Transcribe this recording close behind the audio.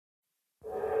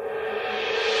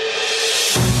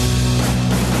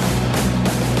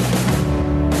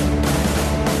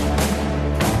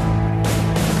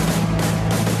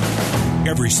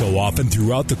so often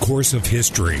throughout the course of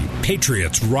history,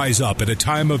 patriots rise up at a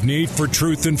time of need for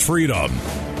truth and freedom.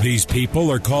 These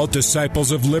people are called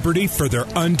disciples of liberty for their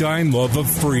undying love of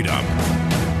freedom.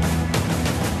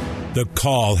 The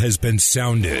call has been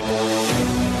sounded.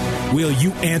 Will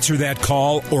you answer that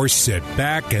call or sit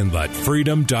back and let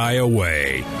freedom die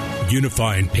away?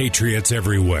 Unifying patriots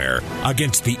everywhere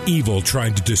against the evil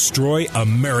trying to destroy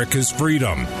America's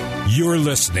freedom. You're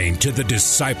listening to the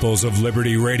Disciples of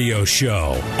Liberty radio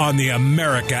show on the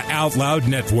America Out Loud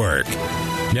Network.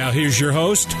 Now here's your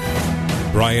host,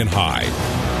 Brian Hyde.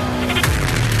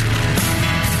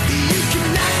 You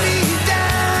can knock me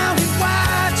down and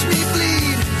watch me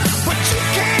bleed, but you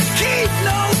can't keep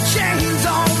no chains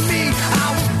on me. I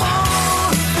was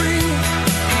born free.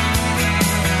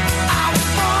 I was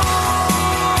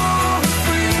born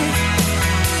free.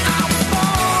 I was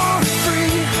born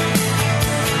free.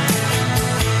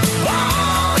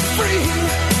 Born free.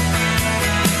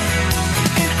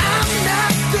 And I'm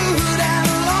not good at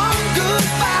long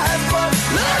goodbyes, but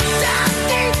look down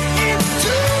deep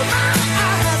into my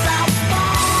eyes. I was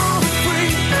born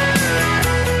free.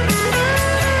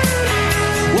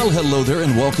 Well, hello there,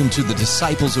 and welcome to the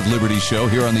Disciples of Liberty show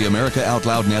here on the America Out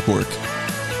Loud Network.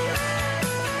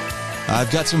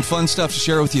 I've got some fun stuff to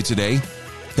share with you today.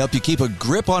 Help you keep a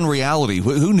grip on reality.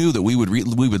 Who knew that we would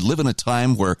live in a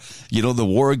time where, the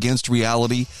war against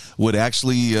reality would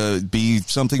actually be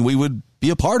something we would be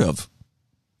a part of?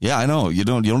 Yeah, I know. You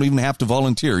don't even have to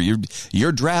volunteer.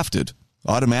 You're drafted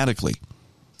automatically.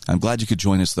 I'm glad you could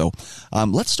join us, though.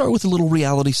 Let's start with a little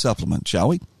reality supplement, shall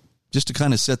we? Just to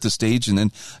kind of set the stage, and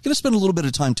then I'm going to spend a little bit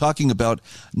of time talking about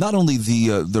not only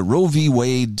the Roe v.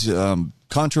 Wade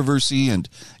controversy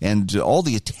and all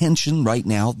the attention right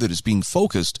now that is being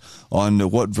focused on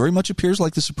what very much appears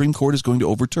like the Supreme Court is going to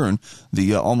overturn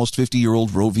the almost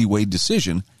 50-year-old Roe v. Wade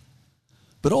decision,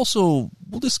 but also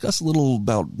we'll discuss a little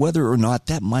about whether or not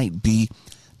that might be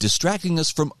distracting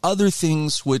us from other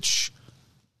things which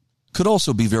could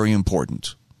also be very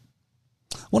important.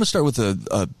 I want to start with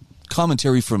a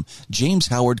commentary from James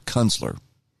Howard Kunstler,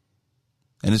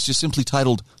 and it's just simply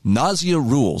titled Nausea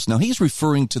Rules. Now, he's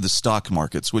referring to the stock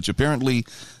markets, which apparently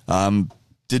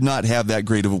did not have that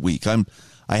great of a week. I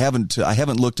haven't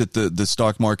looked at the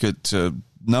stock market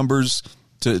numbers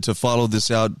to follow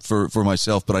this out for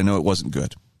myself, but I know it wasn't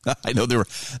good. I know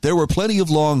there were plenty of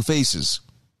long faces.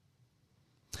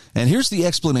 And here's the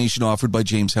explanation offered by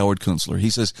James Howard Kunstler. He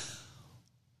says,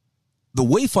 the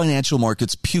way financial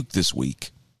markets puked this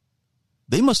week,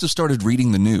 they must have started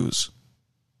reading the news.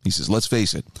 He says, let's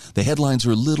face it, the headlines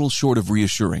are a little short of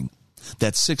reassuring.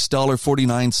 That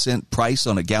 $6.49 price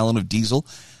on a gallon of diesel,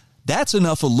 that's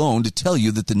enough alone to tell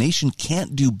you that the nation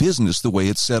can't do business the way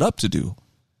it's set up to do.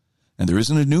 And there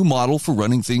isn't a new model for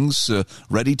running things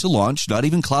ready to launch, not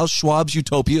even Klaus Schwab's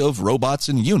utopia of robots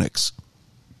and eunuchs.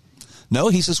 No,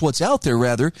 he says what's out there,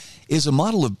 rather, is a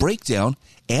model of breakdown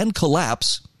and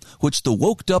collapse which the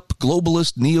woked-up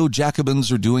globalist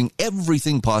neo-Jacobins are doing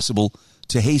everything possible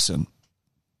to hasten.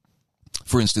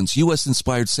 For instance,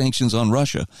 U.S.-inspired sanctions on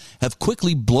Russia have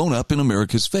quickly blown up in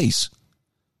America's face.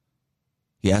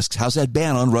 He asks, how's that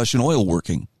ban on Russian oil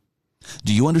working?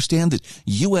 Do you understand that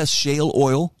U.S. shale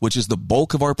oil, which is the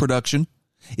bulk of our production,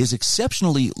 is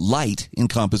exceptionally light in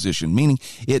composition, meaning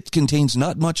it contains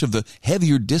not much of the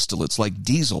heavier distillates like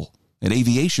diesel and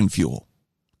aviation fuel?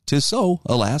 'Tis so,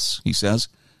 alas, he says.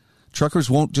 Truckers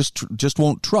won't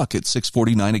won't truck at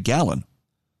 $6.49 a gallon.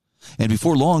 And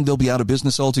before long, they'll be out of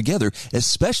business altogether,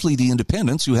 especially the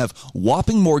independents who have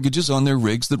whopping mortgages on their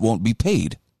rigs that won't be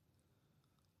paid.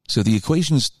 So the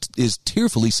equation is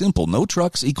tearfully simple. No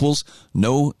trucks equals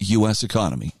no U.S.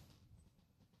 economy.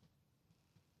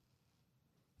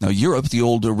 Now, Europe, the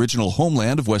old original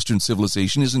homeland of Western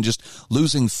civilization, isn't just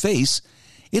losing face.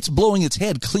 It's blowing its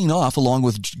head clean off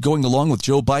going along with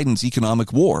Joe Biden's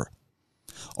economic war.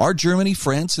 Are Germany,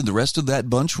 France, and the rest of that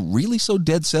bunch really so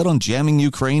dead set on jamming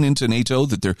Ukraine into NATO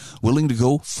that they're willing to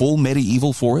go full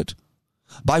medieval for it?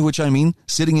 By which I mean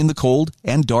sitting in the cold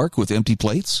and dark with empty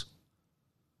plates?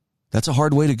 That's a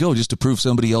hard way to go just to prove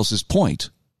somebody else's point.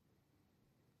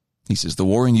 He says the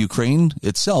war in Ukraine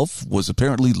itself was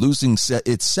apparently losing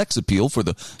its sex appeal for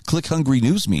the click-hungry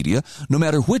news media, no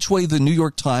matter which way the New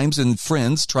York Times and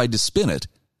Friends tried to spin it.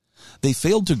 They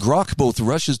failed to grok both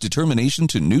Russia's determination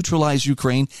to neutralize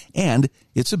Ukraine and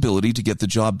its ability to get the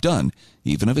job done,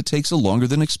 even if it takes a longer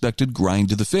than expected grind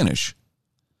to the finish.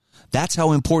 That's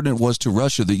how important it was to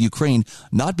Russia that Ukraine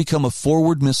not become a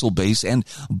forward missile base and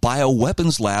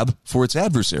bioweapons lab for its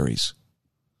adversaries.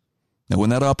 Now, when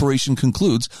that operation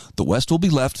concludes, the West will be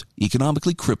left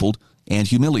economically crippled and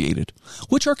humiliated,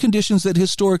 which are conditions that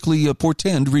historically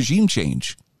portend regime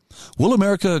change. Will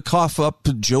America cough up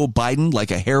Joe Biden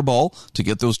like a hairball to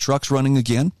get those trucks running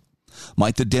again?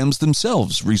 Might the Dems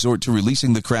themselves resort to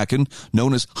releasing the Kraken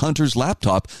known as Hunter's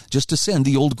laptop just to send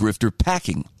the old grifter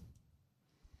packing?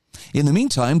 In the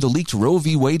meantime, the leaked Roe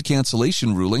v. Wade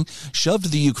cancellation ruling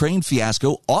shoved the Ukraine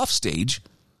fiasco offstage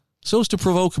so as to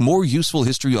provoke more useful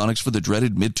histrionics for the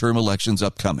dreaded midterm elections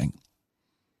upcoming.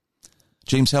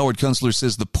 James Howard Kunstler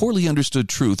says the poorly understood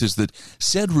truth is that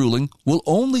said ruling will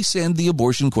only send the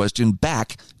abortion question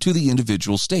back to the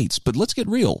individual states. But let's get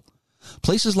real.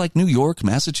 Places like New York,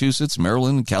 Massachusetts,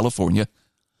 Maryland, and California,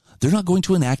 they're not going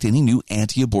to enact any new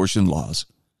anti-abortion laws.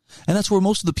 And that's where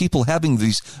most of the people having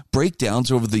these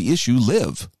breakdowns over the issue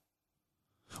live.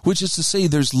 Which is to say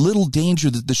there's little danger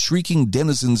that the shrieking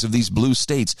denizens of these blue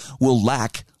states will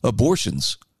lack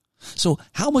abortions. So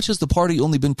how much has the party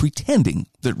only been pretending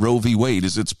that Roe v. Wade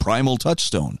is its primal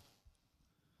touchstone?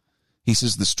 He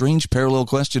says the strange parallel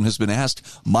question has been asked,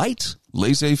 might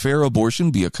laissez-faire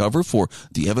abortion be a cover for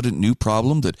the evident new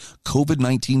problem that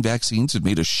COVID-19 vaccines have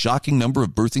made a shocking number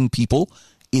of birthing people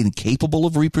incapable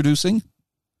of reproducing?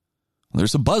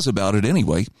 There's a buzz about it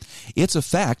anyway. It's a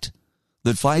fact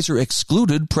that Pfizer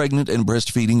excluded pregnant and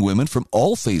breastfeeding women from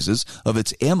all phases of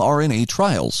its mRNA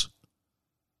trials.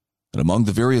 And among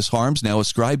the various harms now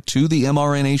ascribed to the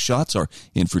mRNA shots are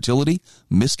infertility,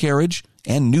 miscarriage,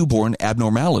 and newborn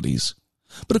abnormalities.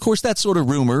 But of course, that sort of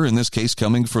rumor, in this case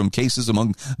coming from cases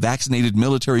among vaccinated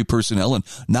military personnel and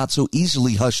not so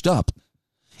easily hushed up,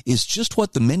 is just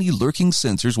what the many lurking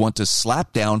censors want to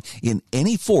slap down in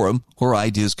any forum where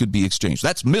ideas could be exchanged.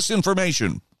 That's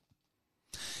misinformation.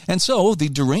 And so the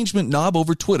derangement knob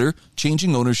over Twitter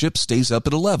changing ownership stays up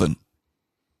at 11.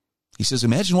 He says,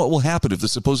 imagine what will happen if the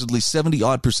supposedly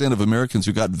 70-odd% of Americans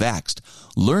who got vaxxed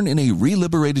learn in a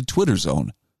reliberated Twitter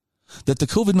zone that the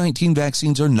COVID-19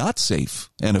 vaccines are not safe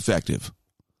and effective.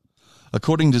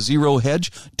 According to Zero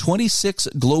Hedge, 26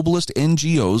 globalist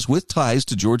NGOs with ties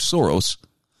to George Soros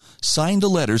signed a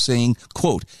letter saying,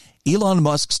 quote, Elon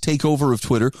Musk's takeover of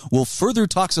Twitter will further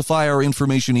toxify our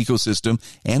information ecosystem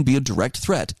and be a direct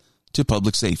threat to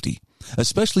public safety,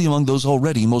 especially among those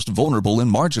already most vulnerable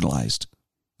and marginalized.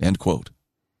 End quote.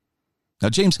 Now,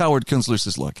 James Howard Kunstler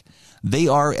says, look, they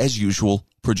are, as usual,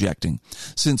 projecting.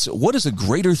 Since what is a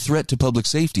greater threat to public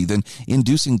safety than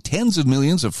inducing tens of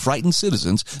millions of frightened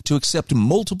citizens to accept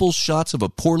multiple shots of a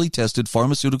poorly tested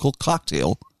pharmaceutical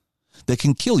cocktail that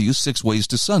can kill you 6 ways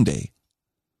to Sunday?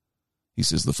 He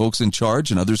says the folks in charge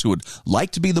and others who would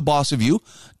like to be the boss of you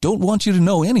don't want you to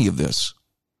know any of this.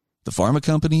 The pharma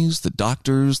companies, the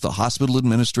doctors, the hospital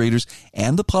administrators,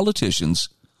 and the politicians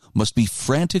must be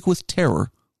frantic with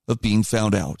terror of being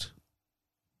found out.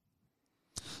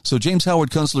 So James Howard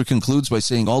Kunstler concludes by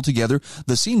saying altogether,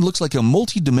 the scene looks like a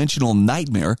multi-dimensional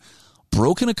nightmare: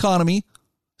 broken economy,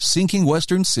 sinking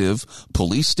Western civ,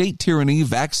 police state tyranny,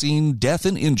 vaccine, death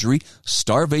and injury,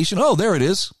 starvation. Oh, there it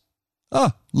is.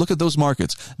 Ah, look at those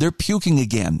markets. They're puking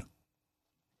again.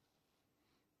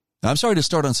 Now, I'm sorry to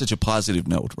start on such a positive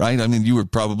note, right? I mean, you were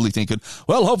probably thinking,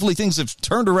 well, hopefully things have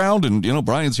turned around and,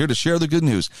 Brian's here to share the good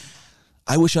news.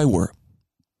 I wish I were.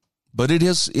 But it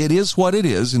is what it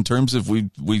is in terms of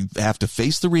we have to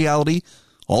face the reality,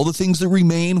 all the things that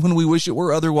remain when we wish it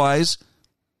were otherwise.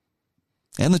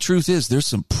 And the truth is, there's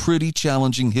some pretty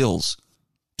challenging hills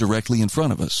directly in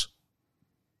front of us.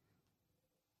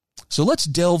 So let's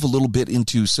delve a little bit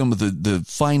into some of the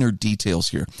finer details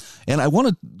here. And I want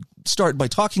to start by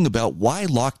talking about why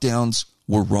lockdowns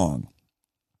were wrong.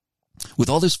 With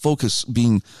all this focus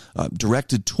being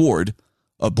directed toward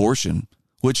abortion,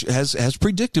 which has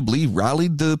predictably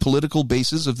rallied the political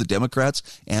bases of the Democrats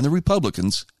and the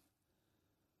Republicans,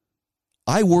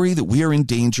 I worry that we are in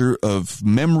danger of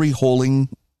memory holing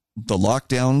the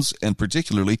lockdowns and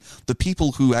particularly the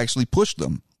people who actually pushed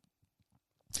them.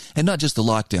 And not just the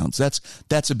lockdowns.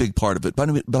 That's a big part of it. But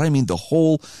I mean the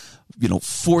whole,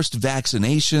 forced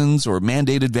vaccinations or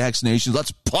mandated vaccinations.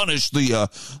 Let's punish the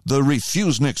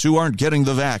refuseniks who aren't getting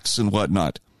the vax and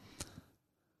whatnot.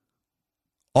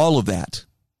 All of that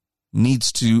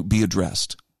needs to be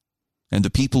addressed. And the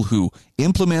people who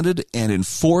implemented and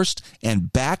enforced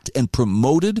and backed and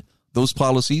promoted those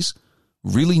policies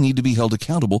really need to be held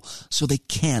accountable so they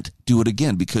can't do it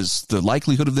again, because the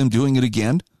likelihood of them doing it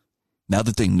again, now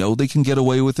that they know they can get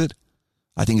away with it,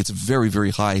 I think it's a very,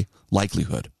 very high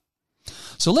likelihood.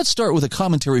 So let's start with a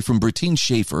commentary from Brittine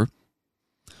Schaefer.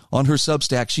 On her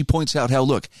Substack, she points out how,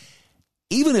 look,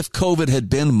 even if COVID had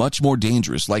been much more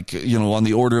dangerous, like, on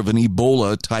the order of an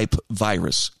Ebola-type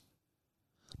virus,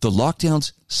 The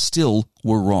lockdowns still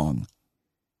were wrong.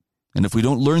 And if we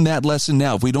don't learn that lesson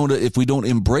now, if we don't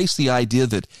embrace the idea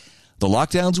that the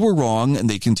lockdowns were wrong and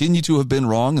they continue to have been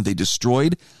wrong and they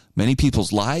destroyed many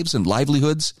people's lives and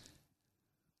livelihoods,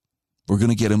 we're going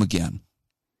to get them again.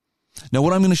 Now,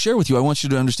 what I'm going to share with you, I want you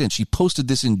to understand, she posted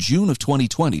this in June of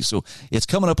 2020, so it's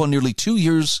coming up on nearly 2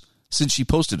 years since she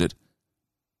posted it.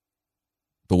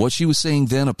 But what she was saying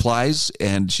then applies,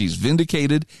 and she's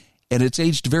vindicated, and it's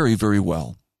aged very, very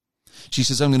well. She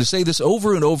says, I'm going to say this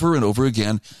over and over and over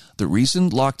again. The reason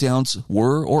lockdowns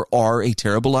were or are a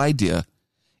terrible idea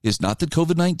is not that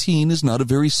COVID-19 is not a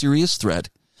very serious threat.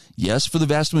 Yes, for the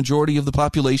vast majority of the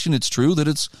population, it's true that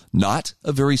it's not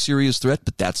a very serious threat,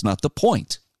 but that's not the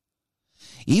point.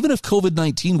 Even if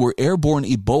COVID-19 were airborne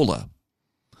Ebola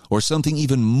or something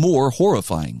even more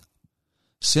horrifying,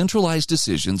 centralized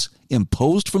decisions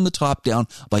imposed from the top down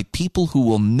by people who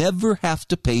will never have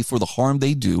to pay for the harm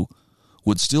they do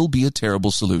would still be a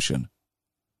terrible solution.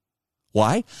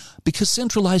 Why? Because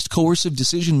centralized coercive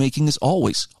decision-making is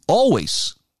always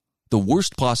the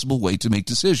worst possible way to make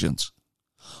decisions.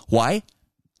 Why?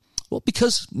 Well,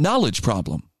 because knowledge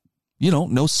problem.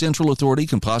 No central authority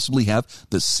can possibly have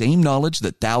the same knowledge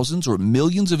that thousands or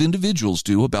millions of individuals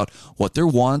do about what their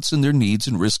wants and their needs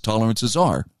and risk tolerances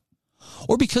are.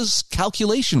 Or because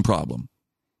calculation problem.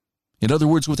 In other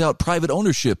words, without private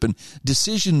ownership and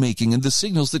decision-making and the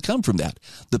signals that come from that,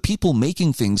 the people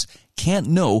making things can't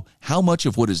know how much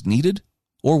of what is needed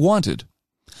or wanted.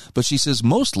 But she says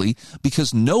mostly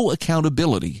because no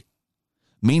accountability,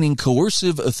 meaning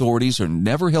coercive authorities are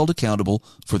never held accountable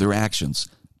for their actions.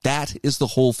 That is the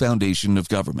whole foundation of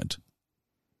government.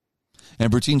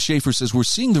 And Bertine Schaefer says, we're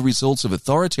seeing the results of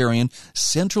authoritarian,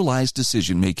 centralized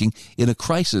decision-making in a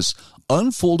crisis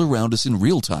unfold around us in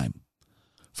real time.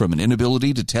 From an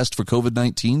inability to test for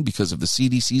COVID-19 because of the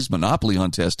CDC's monopoly on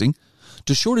testing,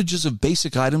 to shortages of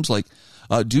basic items like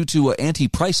due to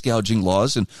anti-price gouging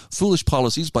laws and foolish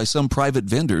policies by some private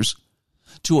vendors,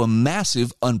 to a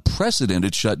massive,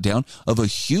 unprecedented shutdown of a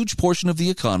huge portion of the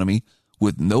economy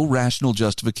with no rational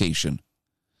justification,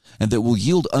 and that will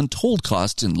yield untold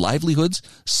costs in livelihoods,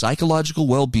 psychological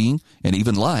well-being, and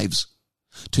even lives,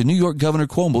 to New York Governor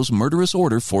Cuomo's murderous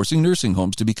order forcing nursing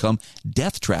homes to become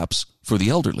death traps for the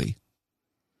elderly.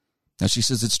 Now, she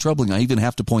says it's troubling. I even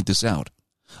have to point this out.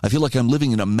 I feel like I'm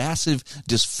living in a massive,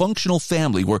 dysfunctional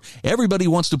family where everybody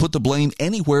wants to put the blame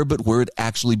anywhere but where it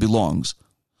actually belongs,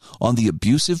 on the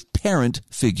abusive parent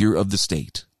figure of the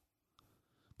state.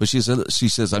 But she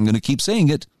says, I'm going to keep saying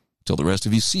it till the rest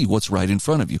of you see what's right in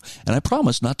front of you. And I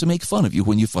promise not to make fun of you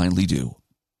when you finally do.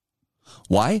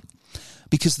 Why?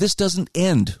 Because this doesn't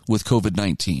end with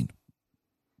COVID-19.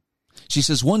 She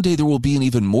says one day there will be an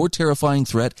even more terrifying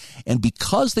threat, and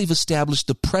because they've established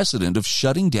the precedent of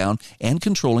shutting down and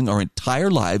controlling our entire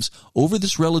lives over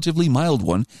this relatively mild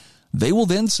one, they will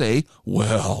then say,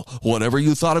 well, whatever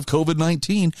you thought of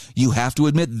COVID-19, you have to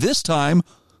admit this time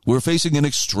we're facing an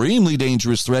extremely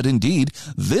dangerous threat indeed.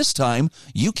 This time,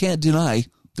 you can't deny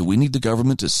that we need the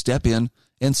government to step in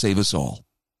and save us all.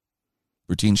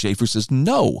 Bertine Schaefer says,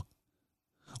 no.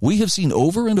 We have seen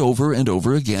over and over and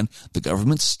over again the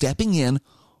government stepping in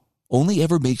only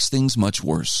ever makes things much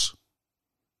worse.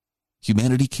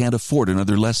 Humanity can't afford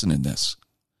another lesson in this,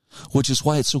 which is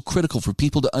why it's so critical for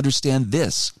people to understand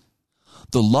this.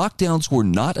 The lockdowns were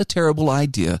not a terrible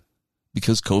idea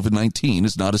because COVID-19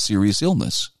 is not a serious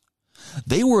illness.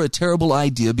 They were a terrible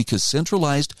idea because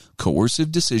centralized,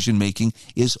 coercive decision-making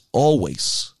is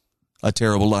always a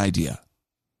terrible idea.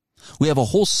 We have a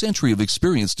whole century of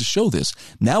experience to show this.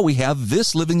 Now we have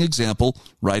this living example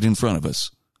right in front of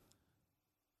us.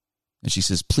 And she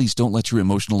says, please don't let your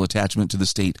emotional attachment to the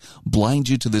state blind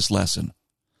you to this lesson.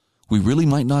 We really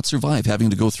might not survive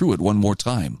having to go through it one more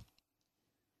time.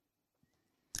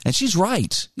 And she's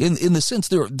right in the sense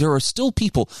there are still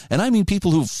people, and I mean people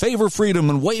who favor freedom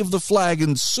and wave the flag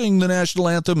and sing the national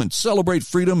anthem and celebrate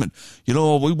freedom and,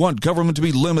 we want government to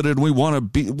be limited and we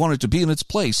want it to be in its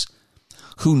place,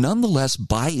 who nonetheless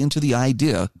buy into the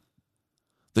idea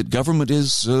that government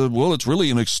is, it's really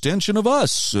an extension of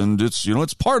us, and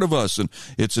it's part of us, and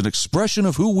it's an expression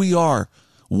of who we are.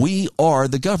 We are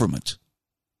the government.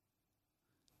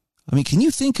 I mean, can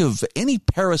you think of any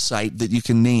parasite that you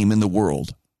can name in the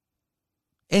world?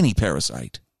 Any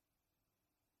parasite.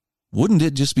 Wouldn't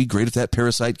it just be great if that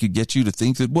parasite could get you to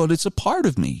think that, it's a part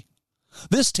of me?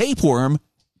 This tapeworm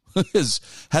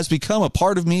has become a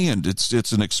part of me, and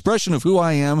it's an expression of who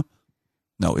I am.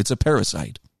 No, it's a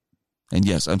parasite. And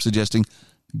yes, I'm suggesting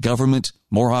government,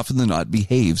 more often than not,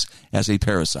 behaves as a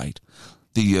parasite.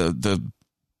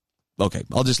 Okay,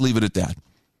 I'll just leave it at that.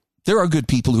 There are good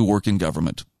people who work in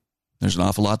government. There's an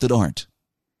awful lot that aren't.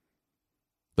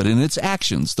 But in its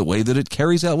actions, the way that it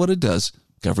carries out what it does,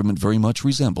 government very much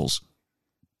resembles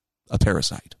a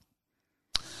parasite.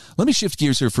 Let me shift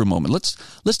gears here for a moment.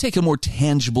 Let's take a more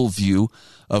tangible view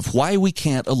of why we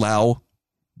can't allow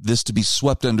this to be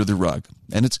swept under the rug.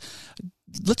 And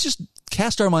let's just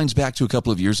cast our minds back to a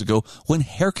couple of years ago when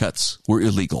haircuts were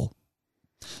illegal.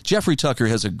 Jeffrey Tucker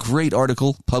has a great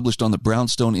article published on the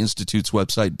Brownstone Institute's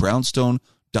website,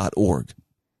 brownstone.org.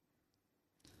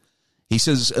 He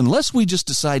says, unless we just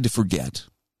decide to forget,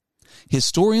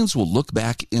 historians will look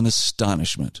back in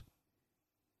astonishment.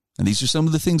 And these are some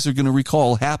of the things they're going to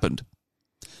recall happened.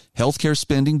 Healthcare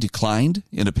spending declined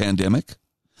in a pandemic.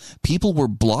 People were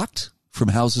blocked from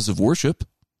houses of worship.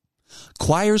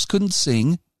 Choirs couldn't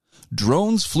sing.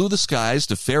 Drones flew the skies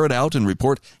to ferret out and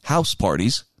report house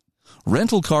parties.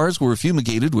 Rental cars were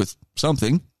fumigated with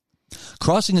something.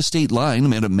 Crossing a state line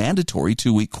meant a mandatory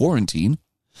 2-week quarantine.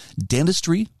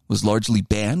 Dentistry was largely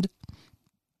banned.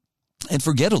 And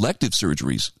forget elective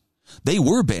surgeries. They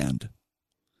were banned.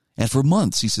 And for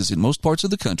months, he says, in most parts of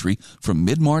the country, from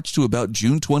mid-March to about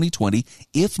June 2020,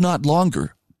 if not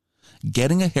longer,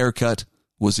 getting a haircut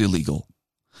was illegal.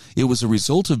 It was a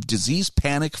result of disease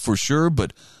panic for sure,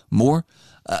 but more,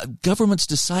 governments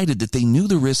decided that they knew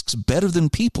the risks better than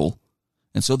people,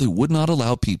 and so they would not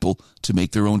allow people to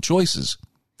make their own choices.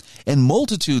 And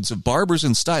multitudes of barbers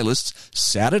and stylists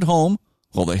sat at home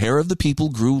while the hair of the people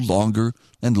grew longer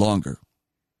and longer.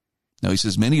 Now, he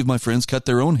says, many of my friends cut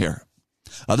their own hair.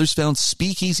 Others found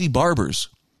speakeasy barbers.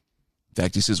 In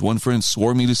fact, he says, one friend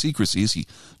swore me to secrecy as he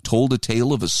told a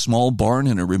tale of a small barn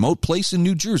in a remote place in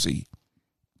New Jersey.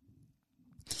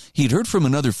 He'd heard from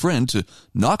another friend to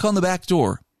knock on the back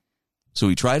door. So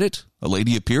he tried it. A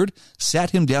lady appeared,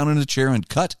 sat him down in a chair and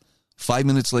cut. 5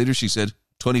 minutes later, she said,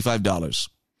 $25.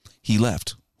 He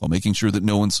left while making sure that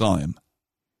no one saw him.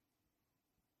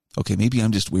 Okay, maybe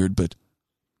I'm just weird, but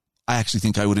I actually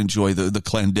think I would enjoy the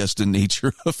clandestine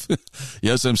nature of it.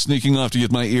 Yes, I'm sneaking off to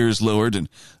get my ears lowered, and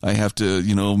I have to,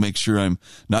 make sure I'm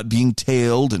not being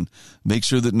tailed and make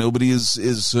sure that nobody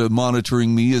is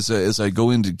monitoring me as I go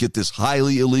in to get this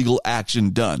highly illegal action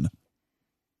done.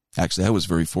 Actually, I was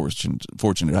very fortunate.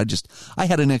 I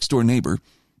had a next-door neighbor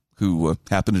who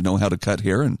happened to know how to cut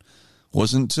hair and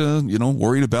wasn't,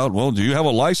 worried about, well, do you have a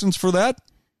license for that?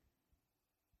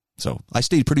 So I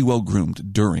stayed pretty well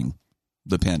groomed during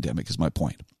the pandemic is my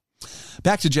point.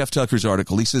 Back to Jeff Tucker's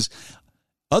article. He says,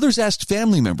 others asked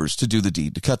family members to do the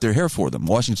deed, to cut their hair for them.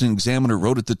 Washington Examiner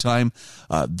wrote at the time,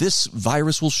 this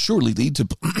virus will surely lead to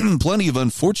plenty of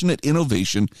unfortunate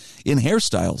innovation in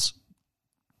hairstyles.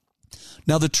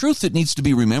 Now, the truth that needs to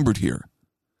be remembered here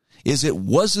is it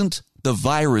wasn't the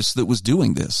virus that was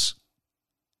doing this.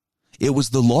 It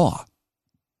was the law.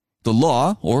 The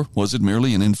law, or was it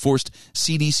merely an enforced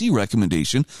CDC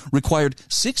recommendation, required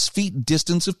 6 feet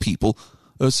distance of people,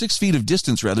 6 feet of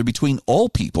distance between all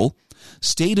people.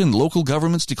 State and local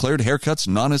governments declared haircuts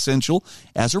non-essential.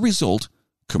 As a result,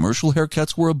 commercial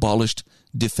haircuts were abolished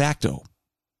de facto.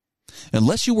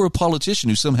 Unless you were a politician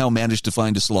who somehow managed to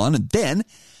find a salon, and then,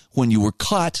 when you were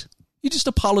caught, you just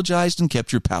apologized and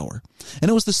kept your power. And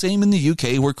it was the same in the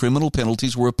UK, where criminal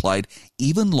penalties were applied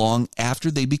even long after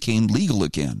they became legal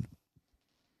again.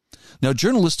 Now,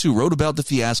 journalists who wrote about the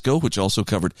fiasco, which also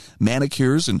covered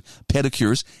manicures and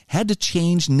pedicures, had to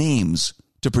change names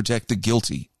to protect the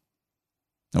guilty.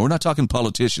 Now, we're not talking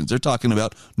politicians. They're talking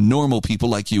about normal people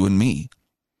like you and me.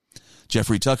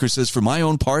 Jeffrey Tucker says, for my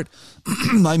own part,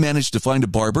 I managed to find a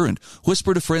barber and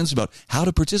whisper to friends about how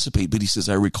to participate. But he says,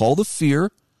 I recall the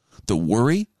fear, the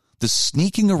worry, the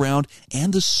sneaking around,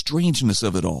 and the strangeness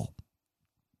of it all.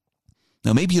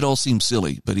 Now, maybe it all seems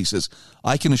silly, but he says,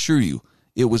 I can assure you,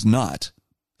 it was not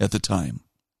at the time.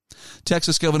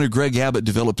 Texas Governor Greg Abbott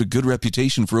developed a good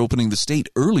reputation for opening the state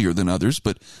earlier than others,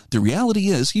 but the reality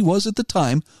is he was at the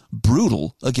time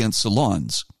brutal against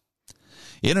salons.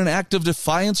 In an act of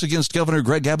defiance against Governor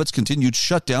Greg Abbott's continued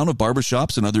shutdown of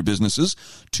barbershops and other businesses,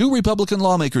 2 Republican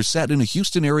lawmakers sat in a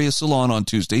Houston area salon on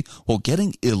Tuesday while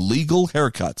getting illegal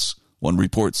haircuts, one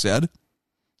report said.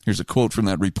 Here's a quote from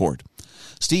that report.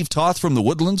 Steve Toth from the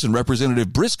Woodlands and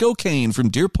Representative Briscoe Cain from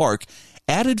Deer Park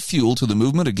added fuel to the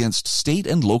movement against state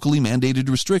and locally mandated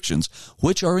restrictions,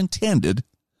 which are intended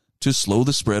to slow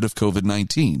the spread of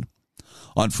COVID-19.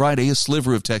 On Friday, a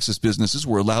sliver of Texas businesses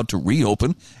were allowed to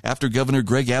reopen after Governor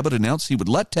Greg Abbott announced he would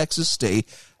let Texas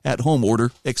stay-at-home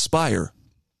order expire.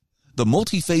 The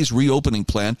multi-phase reopening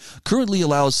plan currently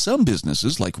allows some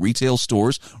businesses like retail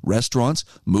stores, restaurants,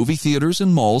 movie theaters,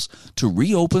 and malls to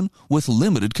reopen with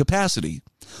limited capacity.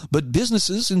 But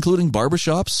businesses, including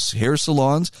barbershops, hair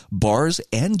salons, bars,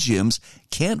 and gyms,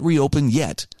 can't reopen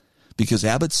yet because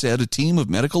Abbott said a team of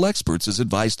medical experts has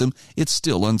advised them it's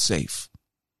still unsafe.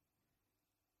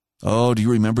 Oh, do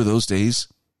you remember those days?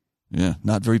 Yeah,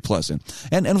 not very pleasant.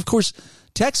 And of course,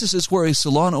 Texas is where a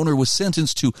salon owner was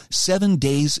sentenced to 7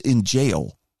 days in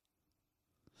jail.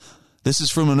 This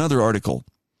is from another article.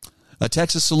 A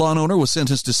Texas salon owner was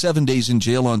sentenced to 7 days in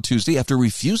jail on Tuesday after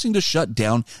refusing to shut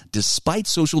down despite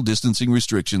social distancing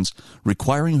restrictions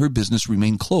requiring her business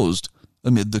remain closed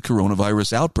amid the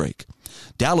coronavirus outbreak.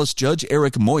 Dallas Judge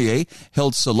Eric Moye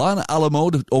held Salon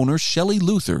Alamo owner Shelley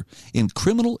Luther in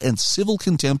criminal and civil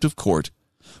contempt of court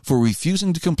for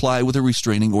refusing to comply with a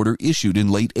restraining order issued in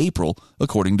late April,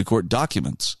 according to court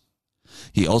documents.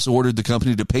 He also ordered the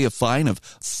company to pay a fine of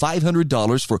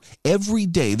 $500 for every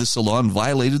day the salon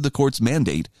violated the court's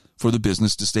mandate for the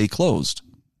business to stay closed.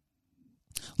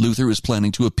 Luther is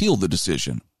planning to appeal the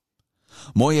decision.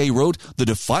 Moye wrote, "The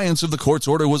defiance of the court's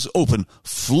order was open,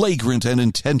 flagrant, and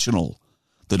intentional.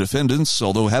 The defendants,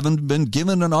 although haven't been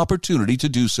given an opportunity to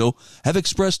do so, have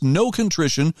expressed no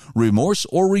contrition, remorse,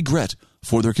 or regret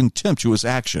for their contemptuous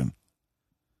action."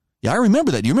 Yeah, I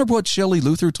remember that. You remember what Shelley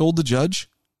Luther told the judge?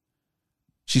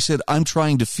 She said, "I'm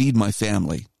trying to feed my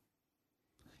family.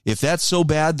 If that's so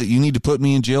bad that you need to put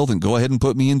me in jail, then go ahead and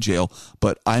put me in jail,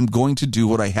 but I'm going to do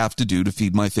what I have to do to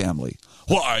feed my family."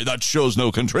 "Why, that shows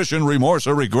no contrition, remorse,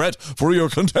 or regret for your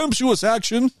contemptuous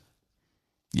action."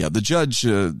 Yeah, the judge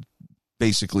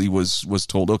basically was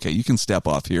told, okay, you can step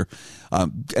off here.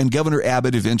 And Governor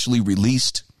Abbott eventually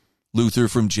released Luther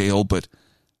from jail, but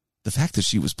the fact that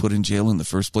she was put in jail in the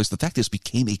first place, the fact this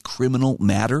became a criminal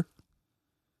matter,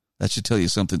 that should tell you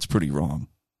something's pretty wrong.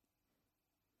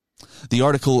 An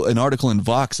article in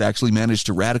Vox actually managed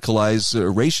to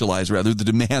racialize the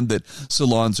demand that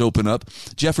salons open up.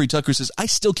 Jeffrey Tucker says, "I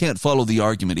still can't follow the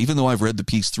argument, even though I've read the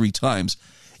piece 3 times.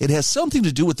 It has something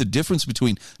to do with the difference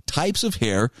between types of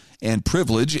hair and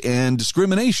privilege and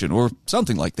discrimination, or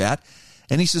something like that."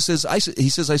 And he says, I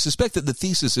suspect that the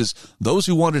thesis is those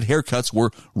who wanted haircuts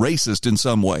were racist in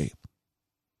some way.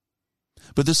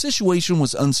 But the situation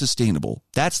was unsustainable.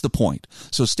 That's the point.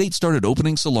 So states started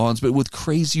opening salons, but with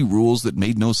crazy rules that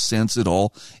made no sense at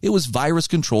all. It was virus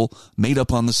control made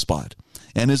up on the spot.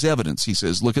 And as evidence, he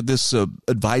says, look at this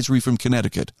advisory from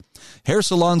Connecticut. Hair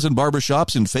salons and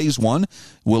barbershops in Phase 1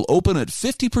 will open at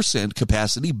 50%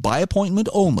 capacity by appointment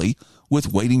only,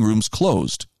 with waiting rooms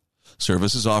closed.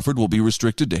 Services offered will be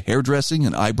restricted to hairdressing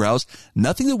and eyebrows,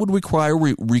 nothing that would require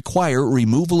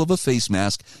removal of a face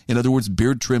mask, in other words,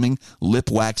 beard trimming,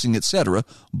 lip waxing, etc.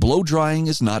 Blow drying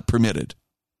is not permitted.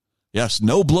 Yes,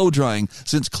 no blow drying,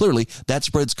 since clearly that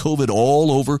spreads COVID all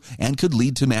over and could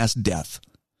lead to mass death.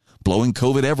 Blowing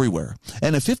COVID everywhere.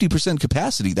 And at 50%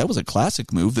 capacity, that was a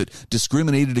classic move that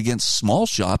discriminated against small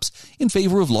shops in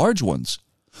favor of large ones.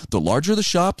 The larger the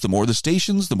shop, the more the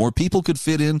stations, the more people could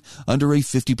fit in under a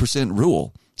 50%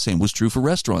 rule. Same was true for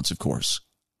restaurants, of course.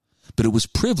 But it was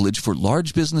privilege for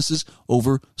large businesses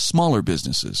over smaller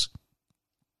businesses.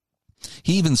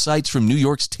 He even cites from New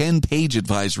York's 10-page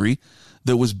advisory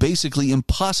that was basically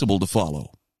impossible to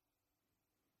follow.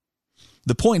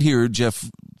 The point here,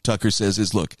 Jeff Tucker says,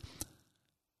 is look,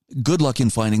 good luck in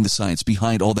finding the science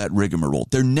behind all that rigmarole.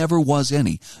 There never was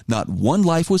any. Not one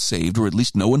life was saved, or at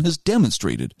least no one has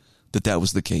demonstrated that that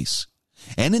was the case.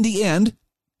 And in the end,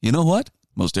 you know what?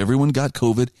 Most everyone got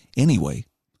COVID anyway.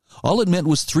 All it meant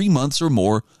was 3 months or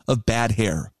more of bad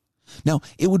hair. Now,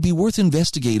 it would be worth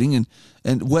investigating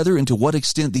and whether and to what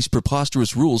extent these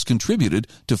preposterous rules contributed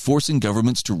to forcing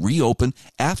governments to reopen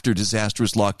after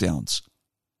disastrous lockdowns.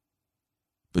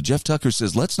 But Jeff Tucker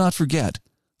says, let's not forget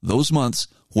those months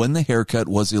when the haircut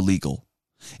was illegal.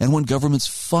 And when governments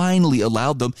finally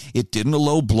allowed them, it didn't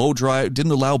allow blow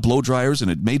dryers,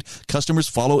 and it made customers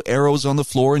follow arrows on the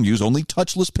floor and use only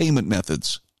touchless payment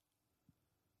methods.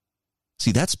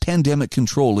 See, that's pandemic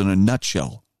control in a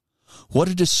nutshell. What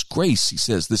a disgrace, he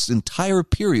says, this entire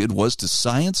period was to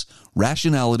science,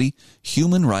 rationality,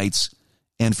 human rights,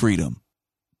 and freedom.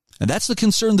 And that's the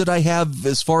concern that I have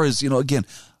as far as, again,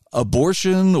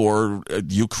 abortion or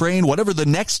Ukraine, whatever the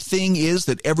next thing is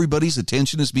that everybody's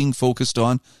attention is being focused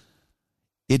on.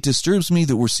 It disturbs me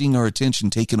that we're seeing our attention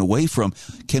taken away from,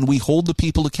 can we hold the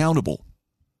people accountable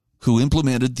who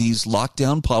implemented these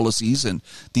lockdown policies and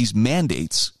these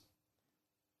mandates?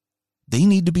 They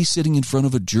need to be sitting in front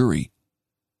of a jury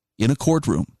in a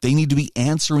courtroom. They need to be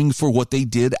answering for what they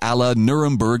did, a la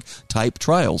Nuremberg type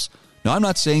trials. Now, I'm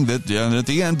not saying that at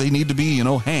the end they need to be,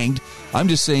 hanged. I'm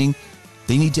just saying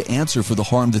they need to answer for the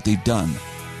harm that they've done.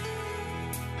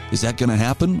 Is that going to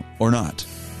happen or not?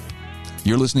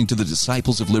 You're listening to the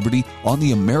Disciples of Liberty on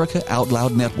the America Out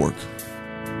Loud Network.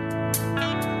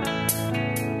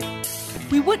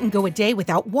 We wouldn't wouldn't go a day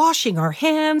without washing our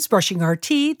hands, brushing our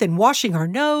teeth, and washing our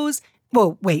nose.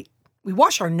 Whoa, wait, we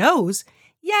wash our nose?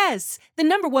 Yes, the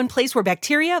number one place where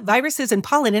bacteria, viruses, and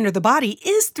pollen enter the body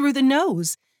is through the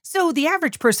nose. So the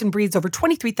average person breathes over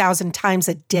 23,000 times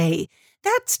a day.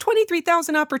 That's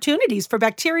 23,000 opportunities for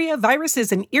bacteria,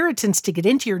 viruses, and irritants to get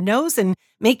into your nose and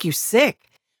make you sick.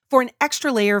 For an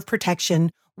extra layer of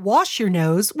protection, wash your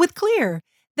nose with Xlear.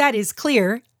 That is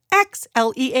Xlear,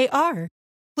 Xlear.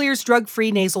 Xlear's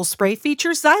drug-free nasal spray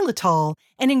features xylitol,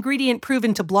 an ingredient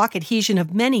proven to block adhesion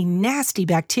of many nasty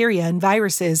bacteria and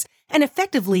viruses, and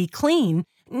effectively clean,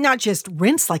 not just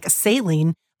rinse like a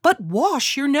saline, but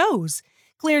wash your nose.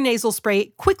 Xlear nasal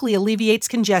spray quickly alleviates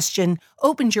congestion,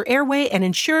 opens your airway, and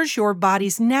ensures your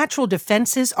body's natural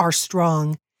defenses are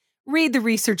strong. Read the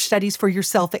research studies for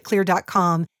yourself at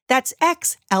Xlear.com. That's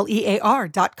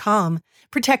Xlear.com.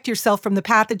 Protect yourself from the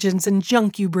pathogens and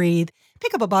junk you breathe.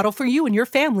 Pick up a bottle for you and your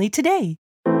family today.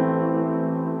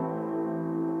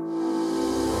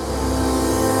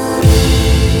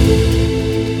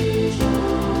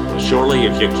 Surely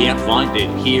if you can't find it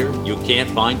here, you can't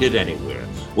find it anywhere.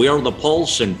 We are the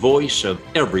pulse and voice of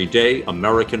everyday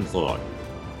American thought.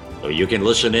 So you can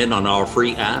listen in on our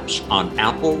free apps on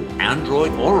Apple,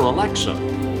 Android, or Alexa.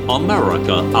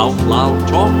 America Out Loud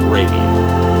Talk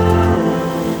Radio.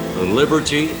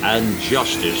 Liberty and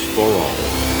justice for all.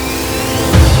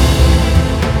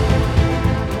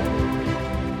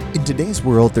 In today's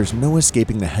world, there's no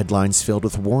escaping the headlines filled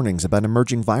with warnings about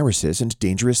emerging viruses and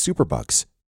dangerous superbugs.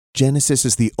 Genesis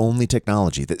is the only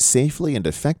technology that safely and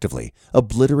effectively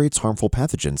obliterates harmful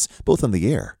pathogens both on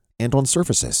the air and on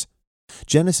surfaces.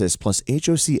 Genesis plus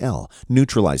HOCl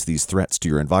neutralize these threats to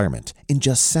your environment in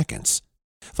just seconds.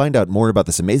 Find out more about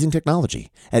this amazing technology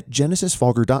at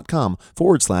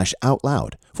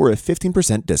genesisfogger.com/outloud for a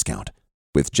 15% discount.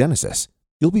 With Genesis,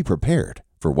 you'll be prepared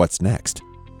for what's next.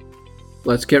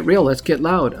 Let's get real, let's get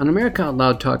loud on America Out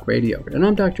Loud Talk Radio. And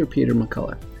I'm Dr. Peter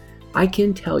McCullough. I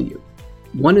can tell you,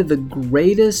 one of the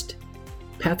greatest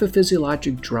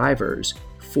pathophysiologic drivers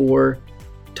for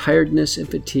tiredness and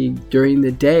fatigue during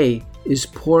the day is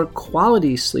poor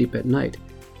quality sleep at night.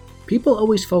 People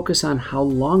always focus on how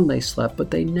long they slept,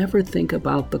 but they never think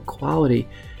about the quality.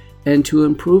 And to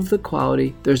improve the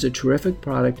quality, there's a terrific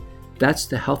product. That's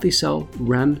the Healthy Cell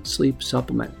REM Sleep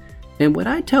Supplement. And what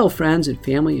I tell friends and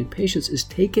family and patients is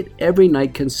take it every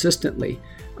night consistently.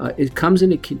 It comes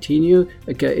in a convenient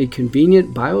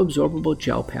bioabsorbable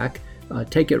gel pack.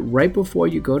 Take it right before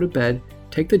you go to bed.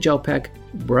 Take the gel pack,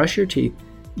 brush your teeth,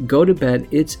 go to bed.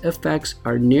 Its effects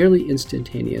are nearly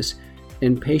instantaneous,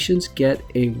 and patients get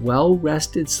a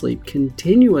well-rested sleep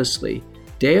continuously,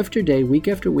 day after day, week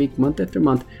after week, month after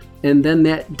month. And then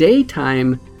that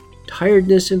daytime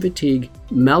tiredness and fatigue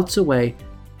melts away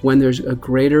when there's a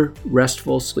greater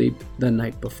restful sleep than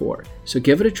night before. So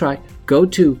give it a try. Go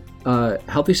to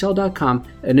healthycell.com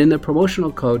and in the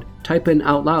promotional code, type in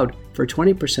out loud for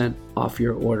 20% off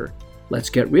your order. Let's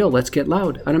get real, let's get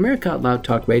loud on America Out Loud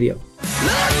Talk Radio.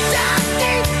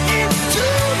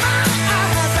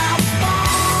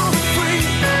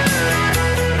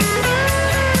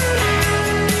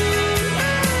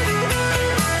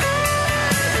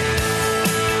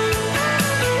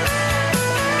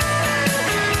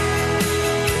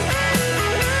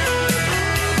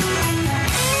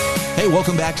 Hey,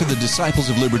 welcome back to the Disciples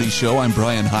of Liberty show. I'm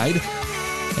Brian Hyde,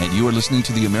 and you are listening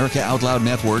to the America Out Loud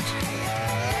Network.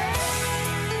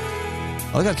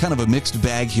 I got kind of a mixed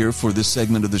bag here for this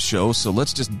segment of the show, so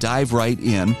let's just dive right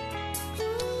in.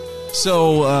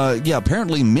 So,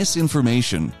 apparently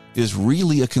misinformation is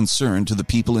really a concern to the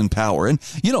people in power. And,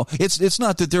 you know, it's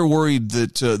not that they're worried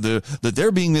that that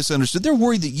they're being misunderstood. They're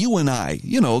worried that you and I,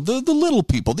 you know, the little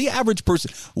people, the average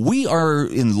person, we are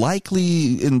in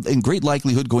great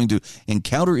likelihood going to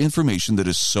encounter information that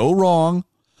is so wrong,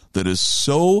 that is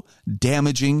so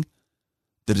damaging,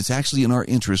 that it's actually in our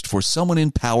interest for someone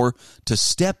in power to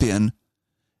step in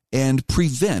and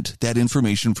prevent that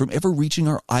information from ever reaching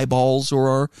our eyeballs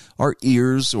or our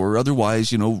ears or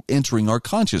otherwise, you know, entering our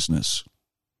consciousness.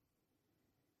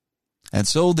 And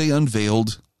so they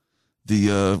unveiled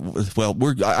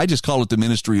I just call it the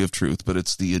Ministry of Truth, but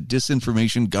it's the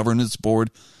Disinformation Governance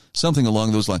Board, something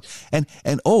along those lines. And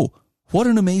oh, what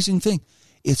an amazing thing.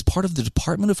 It's part of the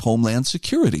Department of Homeland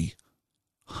Security.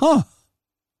 Huh.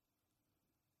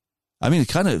 I mean, it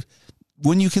kind of,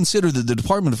 when you consider that the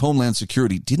Department of Homeland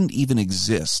Security didn't even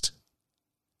exist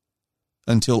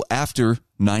until after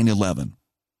 9/11,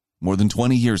 more than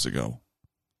 20 years ago,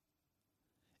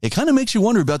 it kind of makes you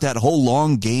wonder about that whole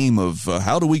long game of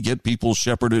how do we get people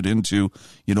shepherded into,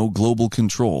 you know, global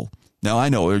control. Now, I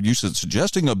know, are you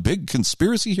suggesting a big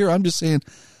conspiracy here? I'm just saying,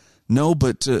 No,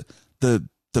 but the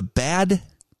bad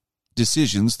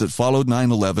decisions that followed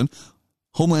 9/11,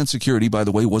 Homeland Security, by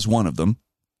the way, was one of them.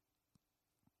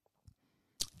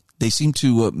 They seem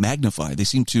to magnify. They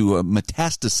seem to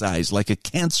metastasize like a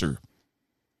cancer.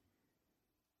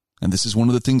 And this is one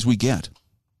of the things we get.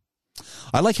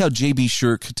 I like how J.B.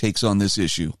 Shirk takes on this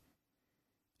issue.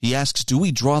 He asks, do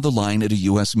we draw the line at a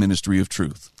U.S. Ministry of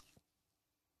Truth?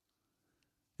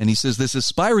 And he says, this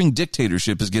aspiring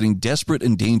dictatorship is getting desperate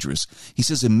and dangerous. He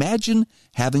says, imagine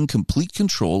having complete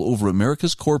control over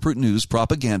America's corporate news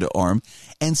propaganda arm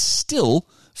and still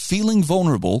feeling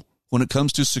vulnerable when it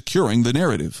comes to securing the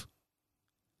narrative.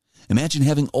 Imagine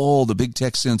having all the big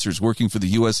tech censors working for the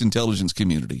U.S. intelligence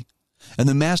community, and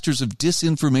the masters of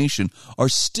disinformation are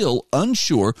still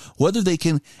unsure whether they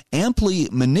can amply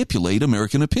manipulate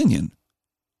American opinion.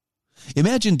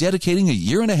 Imagine dedicating a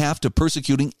year and a half to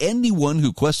persecuting anyone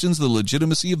who questions the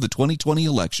legitimacy of the 2020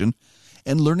 election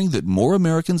and learning that more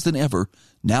Americans than ever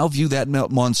now view that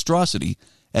monstrosity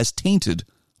as tainted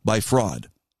by fraud.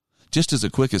 Just as a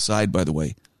quick aside, by the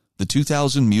way, the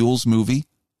 2000 Mules movie,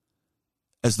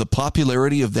 as the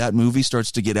popularity of that movie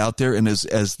starts to get out there, and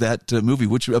as that movie,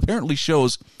 which apparently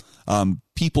shows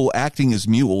people acting as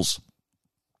mules,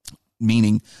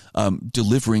 meaning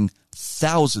delivering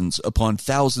thousands upon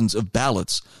thousands of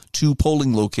ballots to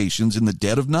polling locations in the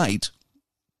dead of night.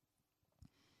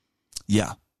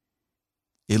 Yeah,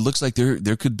 it looks like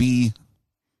there could be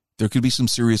some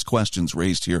serious questions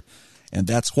raised here, and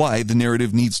that's why the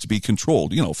narrative needs to be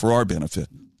controlled, for our benefit.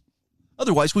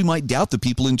 Otherwise, we might doubt the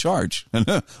people in charge,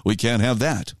 and we can't have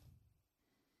that.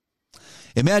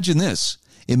 Imagine this.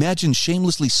 Imagine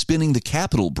shamelessly spinning the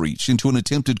Capitol breach into an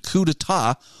attempted coup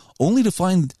d'etat, only to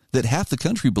find that half the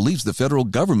country believes the federal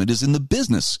government is in the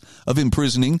business of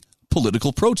imprisoning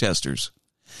political protesters.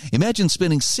 Imagine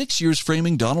spending 6 years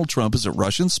framing Donald Trump as a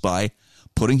Russian spy,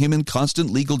 putting him in constant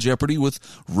legal jeopardy with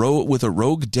a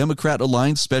rogue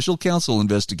Democrat-aligned special counsel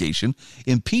investigation,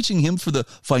 impeaching him for the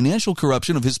financial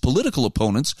corruption of his political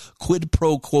opponents' quid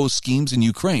pro quo schemes in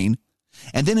Ukraine,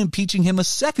 and then impeaching him a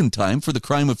second time for the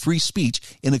crime of free speech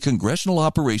in a congressional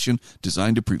operation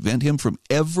designed to prevent him from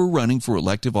ever running for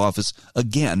elective office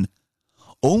again,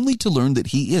 only to learn that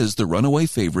he is the runaway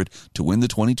favorite to win the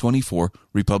 2024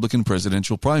 Republican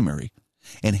presidential primary,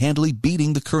 and handily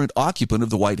beating the current occupant of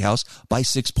the White House by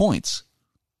 6 points.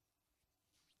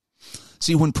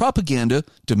 See, when propaganda,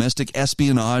 domestic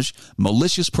espionage,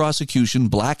 malicious prosecution,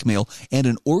 blackmail, and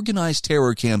an organized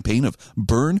terror campaign of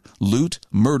burn, loot,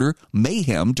 murder,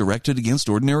 mayhem directed against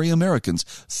ordinary Americans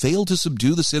fail to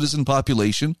subdue the citizen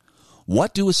population,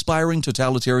 what do aspiring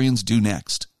totalitarians do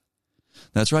next?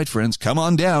 That's right, friends. Come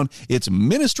on down. It's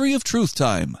Ministry of Truth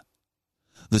time.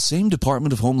 The same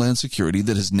Department of Homeland Security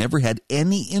that has never had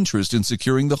any interest in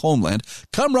securing the homeland.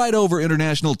 Come right over,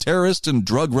 international terrorists and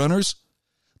drug runners.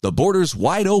 The border's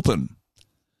wide open.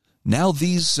 Now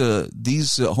these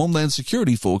Homeland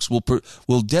Security folks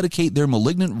will dedicate their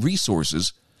malignant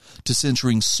resources to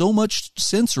censoring so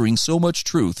much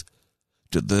truth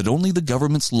that only the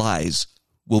government's lies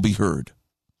will be heard.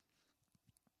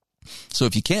 So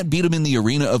if you can't beat them in the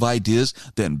arena of ideas,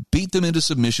 then beat them into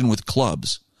submission with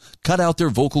clubs. Cut out their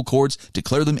vocal cords,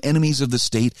 declare them enemies of the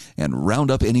state, and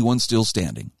round up anyone still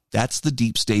standing. That's the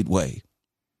deep state way.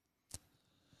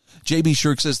 J.B.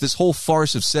 Shirk says this whole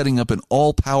farce of setting up an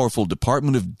all-powerful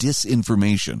Department of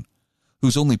Disinformation,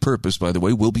 whose only purpose, by the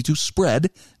way, will be to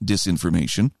spread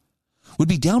disinformation, would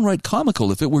be downright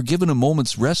comical if we were given a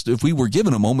moment's rest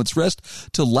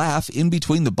to laugh in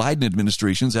between the Biden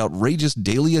administration's outrageous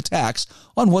daily attacks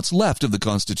on what's left of the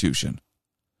Constitution.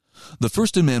 The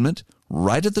First Amendment,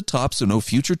 right at the top so no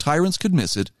future tyrants could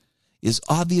miss it, is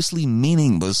obviously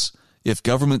meaningless if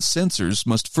government censors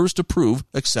must first approve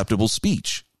acceptable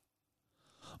speech.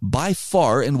 By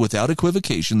far and without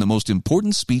equivocation, the most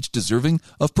important speech deserving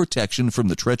of protection from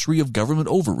the treachery of government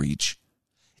overreach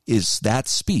is that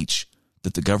speech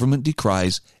that the government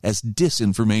decries as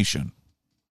disinformation.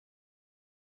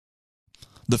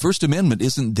 The First Amendment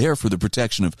isn't there for the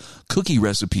protection of cookie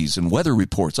recipes and weather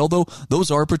reports, although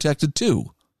those are protected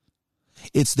too.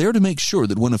 It's there to make sure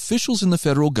that when officials in the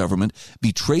federal government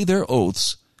betray their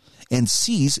oaths and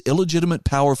seize illegitimate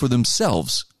power for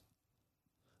themselves,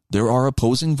 there are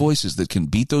opposing voices that can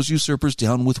beat those usurpers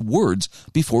down with words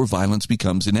before violence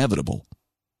becomes inevitable.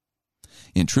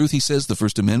 In truth, he says, the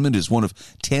First Amendment is one of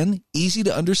 10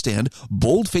 easy-to-understand,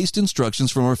 bold-faced instructions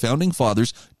from our founding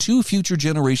fathers to future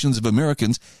generations of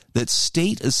Americans that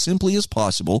state as simply as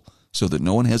possible, so that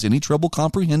no one has any trouble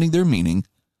comprehending their meaning,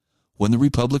 when the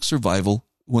Republic's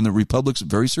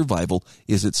very survival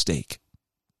is at stake.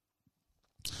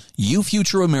 You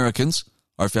future Americans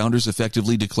our founders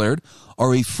effectively declared,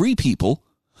 are a free people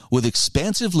with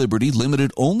expansive liberty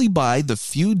limited only by the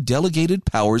few delegated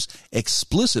powers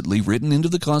explicitly written into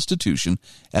the Constitution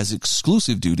as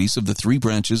exclusive duties of the three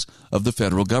branches of the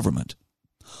federal government.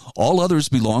 All others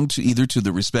belong to either to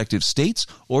the respective states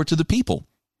or to the people.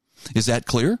 Is that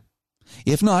clear?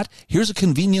 If not, here's a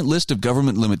convenient list of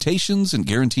government limitations and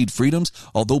guaranteed freedoms,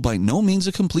 although by no means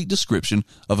a complete description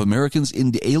of Americans'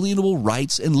 inalienable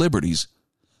rights and liberties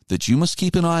that you must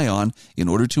keep an eye on in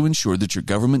order to ensure that your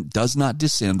government does not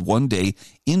descend one day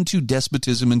into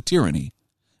despotism and tyranny,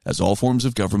 as all forms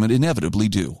of government inevitably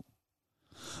do.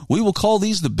 We will call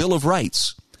these the Bill of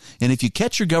Rights, and if you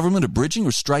catch your government abridging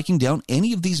or striking down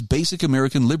any of these basic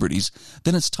American liberties,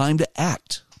 then it's time to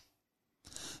act.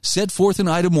 Set forth in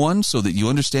Item 1 so that you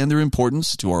understand their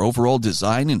importance to our overall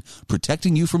design in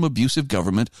protecting you from abusive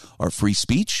government are free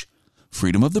speech,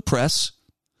 freedom of the press,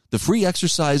 the free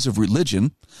exercise of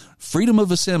religion, freedom of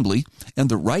assembly, and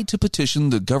the right to petition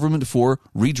the government for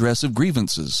redress of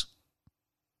grievances.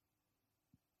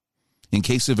 In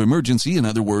case of emergency, in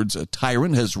other words, a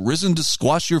tyrant has risen to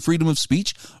squash your freedom of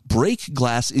speech, break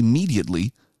glass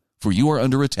immediately, for you are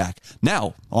under attack.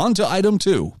 Now, on to Item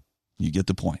 2. You get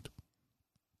the point.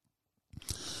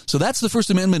 So that's the First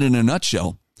Amendment in a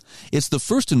nutshell. It's the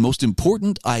first and most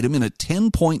important item in a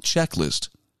 10-point checklist,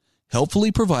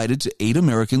 helpfully provided to aid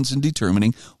Americans in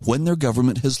determining when their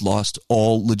government has lost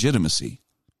all legitimacy.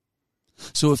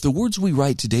 So if the words we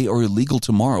write today are illegal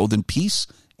tomorrow, then peace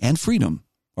and freedom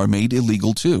are made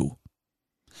illegal too.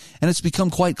 And it's become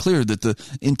quite clear that the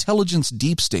intelligence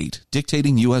deep state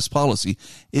dictating U.S. policy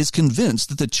is convinced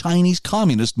that the Chinese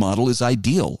communist model is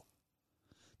ideal.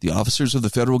 The officers of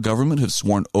the federal government have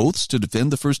sworn oaths to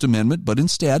defend the First Amendment, but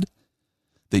instead,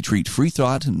 they treat free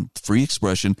thought and free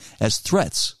expression as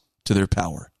threats to their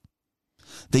power.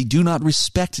 They do not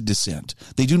respect dissent.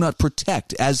 They do not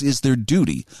protect, as is their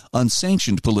duty,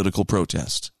 unsanctioned political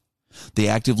protest. They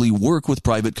actively work with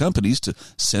private companies to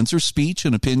censor speech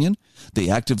and opinion. They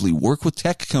actively work with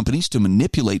tech companies to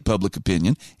manipulate public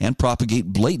opinion and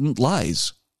propagate blatant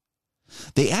lies.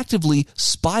 They actively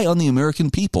spy on the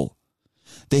American people.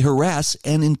 They harass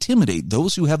and intimidate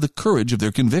those who have the courage of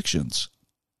their convictions.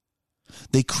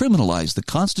 They criminalize the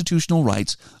constitutional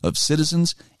rights of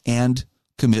citizens and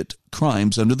commit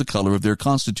crimes under the color of their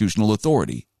constitutional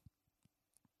authority.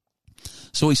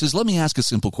 So he says, let me ask a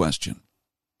simple question.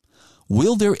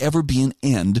 Will there ever be an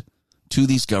end to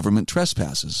these government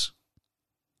trespasses?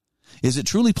 Is it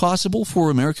truly possible for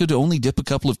America to only dip a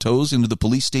couple of toes into the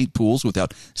police state pools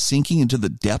without sinking into the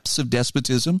depths of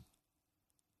despotism?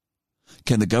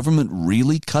 Can the government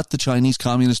really cut the Chinese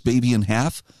communist baby in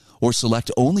half, or select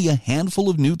only a handful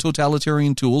of new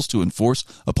totalitarian tools to enforce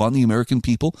upon the American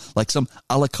people, like some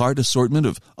a la carte assortment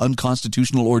of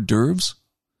unconstitutional hors d'oeuvres?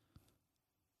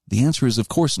 The answer is, of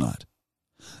course not.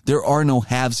 There are no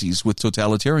halvesies with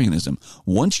totalitarianism.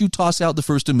 Once you toss out the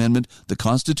First Amendment, the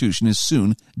Constitution is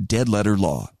soon dead-letter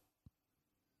law.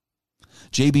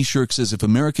 J.B. Shirk says, if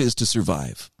America is to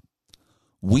survive,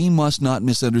 we must not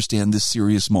misunderstand this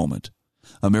serious moment.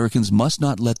 Americans must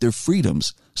not let their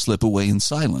freedoms slip away in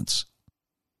silence.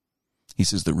 He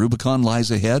says the Rubicon lies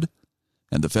ahead,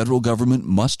 and the federal government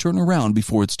must turn around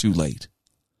before it's too late.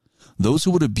 Those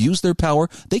who would abuse their power,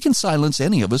 they can silence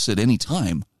any of us at any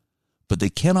time, but they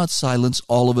cannot silence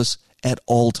all of us at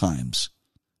all times.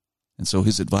 And so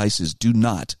his advice is, do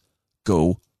not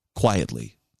go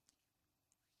quietly.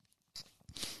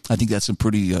 I think that's some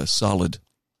pretty solid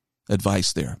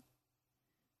advice there.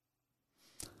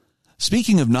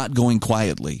 Speaking of not going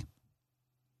quietly,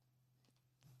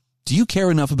 do you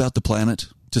care enough about the planet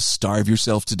to starve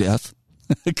yourself to death?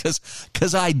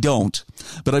 Because I don't.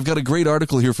 But I've got a great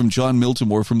article here from John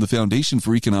Miltimore from the Foundation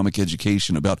for Economic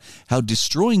Education about how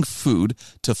destroying food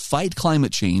to fight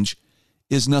climate change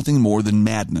is nothing more than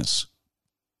madness.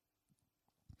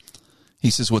 He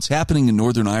says what's happening in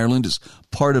Northern Ireland is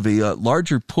part of a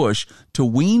larger push to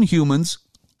wean humans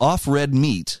off red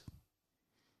meat,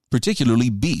 particularly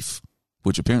beef,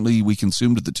 which apparently we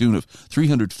consume to the tune of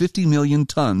 350 million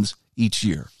tons each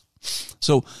year.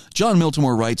 So John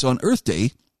Miltimore writes, on Earth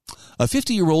Day, a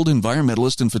 50-year-old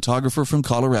environmentalist and photographer from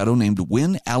Colorado named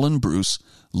Wynne Allen Bruce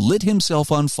lit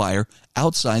himself on fire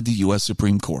outside the U.S.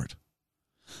 Supreme Court.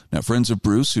 Now, friends of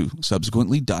Bruce, who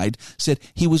subsequently died, said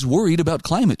he was worried about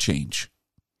climate change.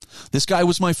 This guy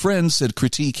was my friend, said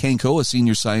Kritik Hanko, a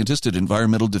senior scientist at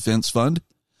Environmental Defense Fund.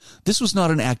 This was not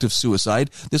an act of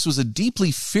suicide. This was a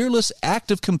deeply fearless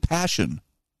act of compassion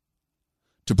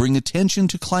to bring attention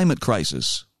to climate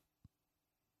crisis.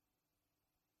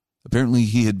 Apparently,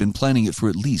 he had been planning it for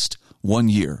at least 1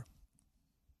 year.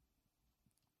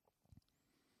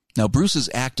 Now, Bruce's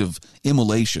act of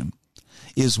immolation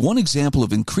is one example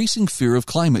of increasing fear of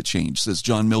climate change, says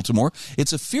John Miltimore.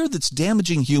 It's a fear that's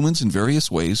damaging humans in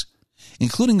various ways,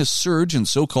 including a surge in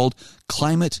so-called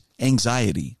climate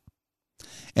anxiety.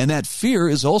 And that fear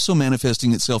is also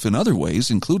manifesting itself in other ways,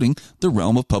 including the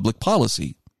realm of public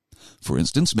policy. For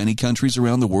instance, many countries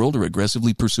around the world are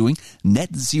aggressively pursuing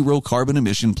net zero carbon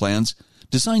emission plans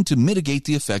designed to mitigate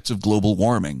the effects of global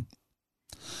warming.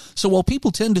 So while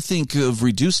people tend to think of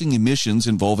reducing emissions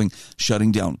involving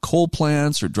shutting down coal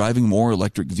plants or driving more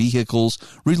electric vehicles,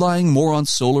 relying more on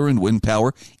solar and wind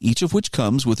power, each of which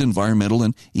comes with environmental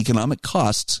and economic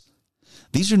costs,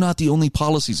 these are not the only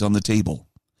policies on the table.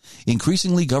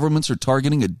 Increasingly, governments are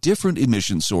targeting a different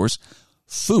emission source,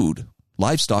 food,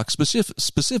 livestock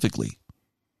specifically.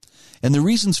 And the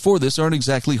reasons for this aren't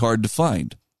exactly hard to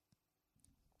find.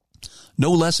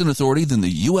 No less an authority than the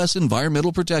U.S.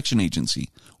 Environmental Protection Agency,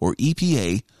 or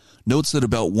EPA, notes that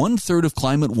about one-third of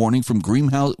climate warming from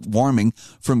greenhouse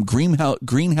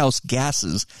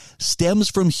gases stems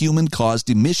from human-caused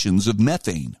emissions of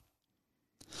methane.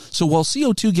 So while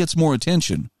CO2 gets more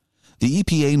attention, the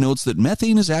EPA notes that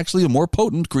methane is actually a more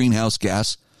potent greenhouse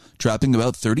gas, trapping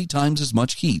about 30 times as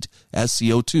much heat as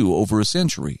CO2 over a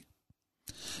century.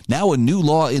 Now, a new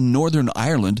law in Northern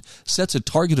Ireland sets a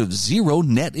target of zero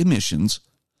net emissions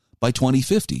by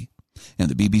 2050, and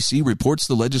the BBC reports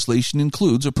the legislation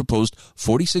includes a proposed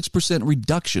 46%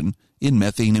 reduction in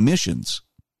methane emissions.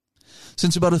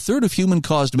 Since about a third of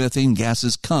human-caused methane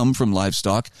gases come from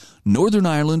livestock, Northern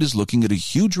Ireland is looking at a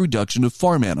huge reduction of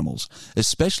farm animals,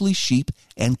 especially sheep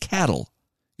and cattle,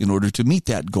 in order to meet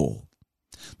that goal.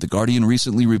 The Guardian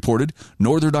recently reported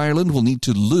Northern Ireland will need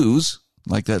to lose,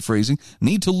 like that phrasing,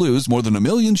 need to lose more than 1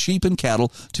 million sheep and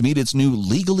cattle to meet its new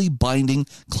legally binding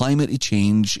climate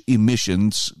change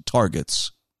emissions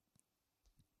targets.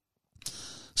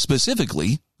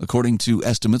 Specifically, according to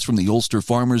estimates from the Ulster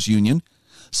Farmers Union,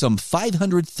 some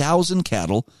 500,000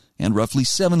 cattle and roughly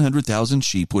 700,000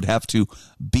 sheep would have to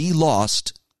be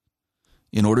lost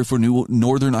in order for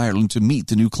Northern Ireland to meet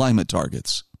the new climate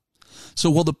targets. So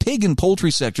while the pig and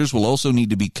poultry sectors will also need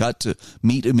to be cut to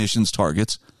meet emissions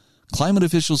targets, climate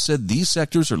officials said these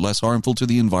sectors are less harmful to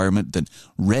the environment than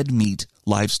red meat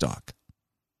livestock.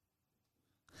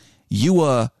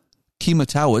 Ewa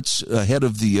Kimatowicz, head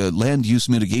of the Land Use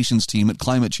Mitigations team at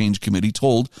Climate Change Committee,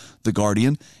 told The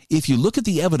Guardian, if you look at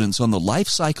the evidence on the life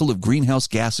cycle of greenhouse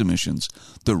gas emissions,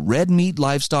 the red meat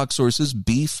livestock sources,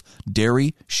 beef,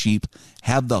 dairy, sheep,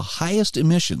 have the highest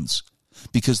emissions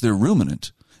because they're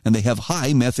ruminant and they have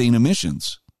high methane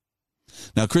emissions.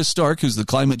 Now, Chris Stark, who's the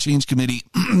Climate Change Committee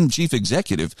chief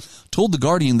executive, told The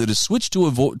Guardian that a switch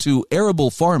to arable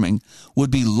farming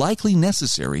would be likely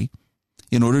necessary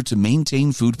in order to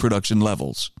maintain food production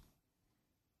levels.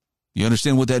 You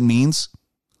understand what that means?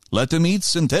 Let them eat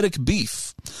synthetic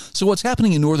beef. So what's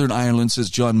happening in Northern Ireland, says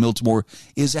John Miltimore,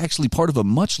 is actually part of a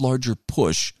much larger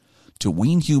push to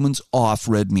wean humans off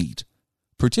red meat,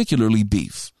 particularly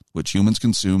beef, which humans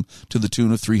consume to the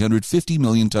tune of 350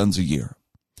 million tons a year.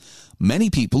 Many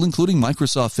people, including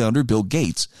Microsoft founder Bill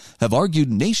Gates, have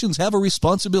argued nations have a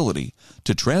responsibility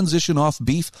to transition off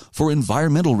beef for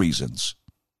environmental reasons.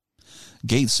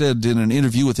 Gates said in an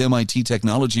interview with MIT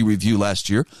Technology Review last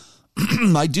year,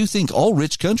 I do think all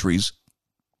rich countries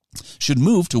should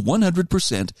move to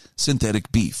 100%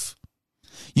 synthetic beef.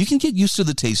 You can get used to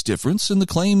the taste difference, and the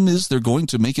claim is they're going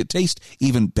to make it taste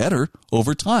even better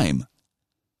over time.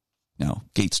 Now,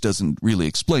 Gates doesn't really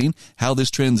explain how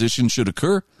this transition should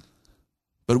occur,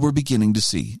 but we're beginning to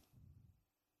see.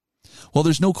 While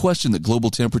there's no question that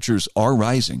global temperatures are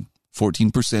rising,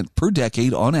 14% per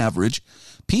decade on average,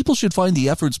 people should find the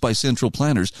efforts by central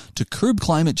planners to curb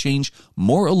climate change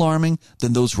more alarming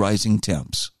than those rising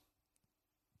temps.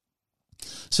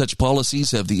 Such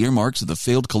policies have the earmarks of the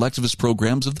failed collectivist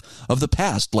programs of the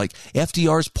past, like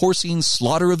FDR's porcine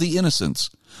slaughter of the innocents,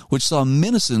 which saw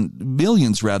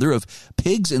millions of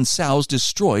pigs and sows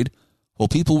destroyed while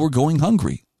people were going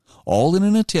hungry, all in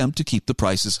an attempt to keep the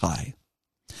prices high.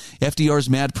 FDR's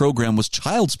mad program was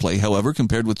child's play, however,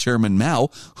 compared with Chairman Mao,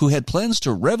 who had plans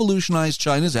to revolutionize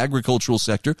China's agricultural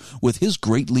sector with his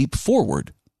Great Leap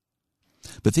Forward.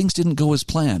 But things didn't go as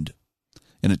planned,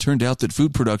 and it turned out that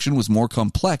food production was more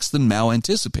complex than Mao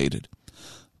anticipated.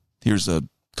 Here's a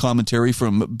commentary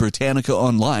from Britannica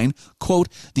Online, quote,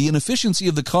 the inefficiency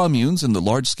of the communes and the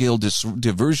large-scale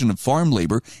diversion of farm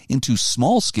labor into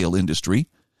small-scale industry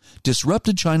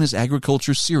disrupted China's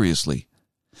agriculture seriously,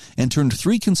 and turned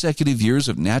 3 consecutive years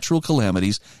of natural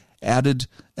calamities added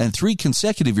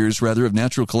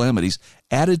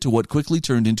to what quickly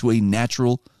turned into a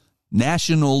natural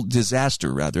national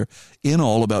disaster, in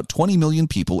all, about 20 million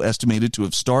people estimated to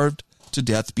have starved to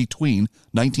death between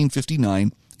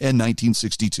 1959 and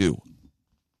 1962.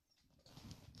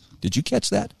 Did you catch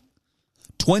that?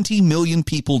 20 million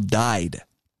people died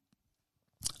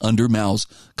under Mao's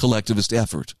collectivist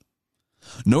effort.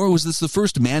 Nor was this the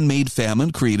first man-made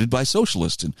famine created by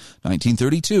socialists. In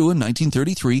 1932 and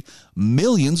 1933,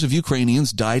 millions of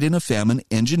Ukrainians died in a famine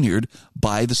engineered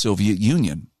by the Soviet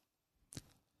Union.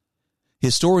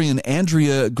 Historian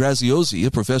Andrea Graziosi,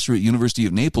 a professor at University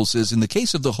of Naples, says in the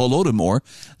case of the Holodomor,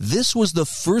 this was the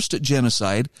first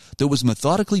genocide that was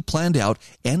methodically planned out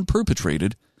and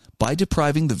perpetrated by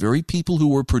depriving the very people who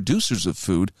were producers of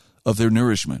food of their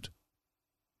nourishment.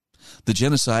 The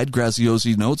genocide,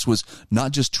 Graziosi notes, was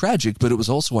not just tragic, but it was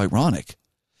also ironic,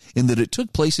 in that it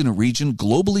took place in a region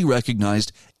globally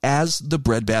recognized as the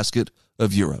breadbasket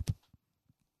of Europe.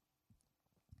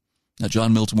 Now,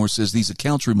 John Miltimore says these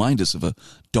accounts remind us of a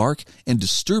dark and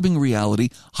disturbing reality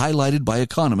highlighted by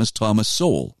economist Thomas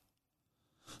Sowell.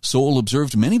 Sowell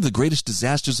observed many of the greatest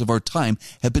disasters of our time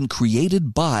have been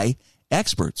created by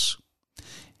experts.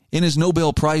 In his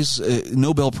Nobel Prize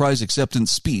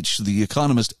acceptance speech, the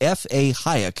economist F.A.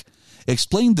 Hayek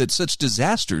explained that such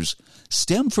disasters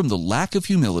stem from the lack of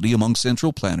humility among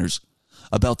central planners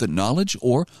about the knowledge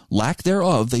or lack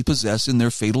thereof they possess in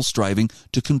their fatal striving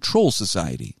to control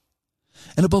society.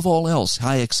 And above all else,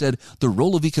 Hayek said, the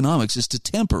role of economics is to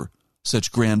temper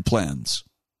such grand plans.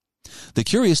 The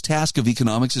curious task of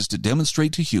economics is to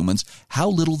demonstrate to humans how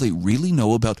little they really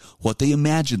know about what they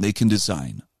imagine they can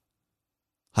design.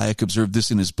 Hayek observed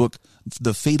this in his book,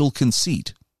 The Fatal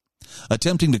Conceit.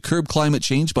 Attempting to curb climate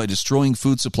change by destroying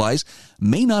food supplies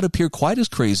may not appear quite as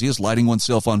crazy as lighting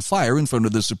oneself on fire in front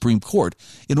of the Supreme Court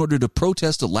in order to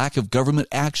protest a lack of government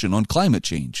action on climate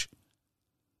change.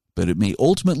 But it may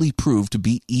ultimately prove to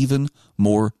be even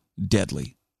more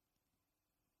deadly.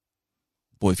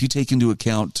 Boy, if you take into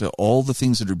account all the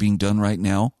things that are being done right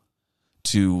now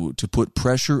to put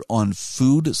pressure on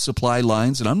food supply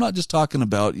lines, and I'm not just talking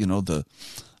about,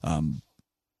 I'm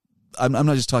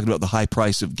not just talking about the high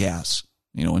price of gas,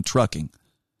 and trucking.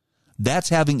 That's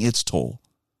having its toll.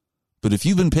 But if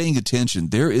you've been paying attention,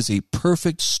 there is a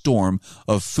perfect storm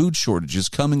of food shortages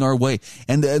coming our way.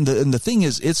 And the thing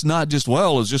is, it's not just,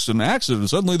 it's just an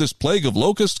accident. Suddenly this plague of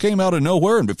locusts came out of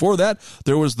nowhere. And before that,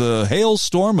 there was the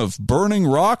hailstorm of burning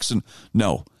rocks. And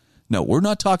no, we're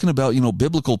not talking about,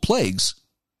 biblical plagues.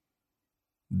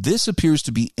 This appears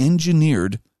to be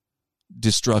engineered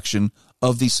destruction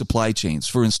of the supply chains.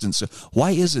 For instance,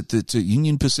 why is it that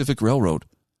Union Pacific Railroad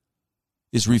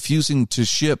is refusing to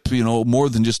ship, more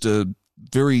than just a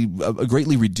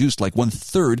greatly reduced, like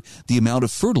 1/3 the amount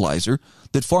of fertilizer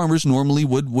that farmers normally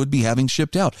would be having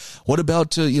shipped out? What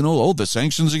about, the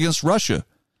sanctions against Russia?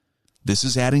 This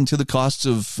is adding to the costs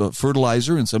of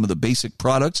fertilizer and some of the basic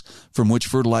products from which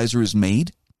fertilizer is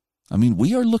made. I mean,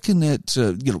 we are looking at,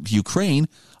 Ukraine.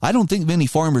 I don't think many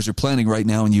farmers are planting right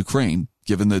now in Ukraine,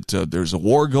 given that there's a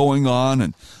war going on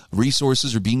and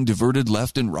resources are being diverted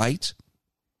left and right.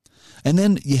 And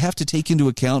then you have to take into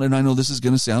account, and I know this is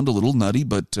going to sound a little nutty,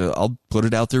 but I'll put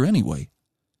it out there anyway.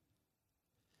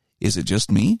 Is it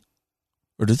just me?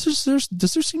 Or does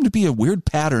there seem to be a weird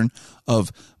pattern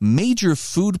of major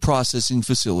food processing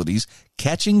facilities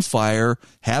catching fire,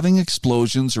 having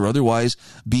explosions, or otherwise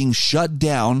being shut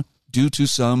down due to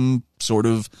some sort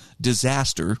of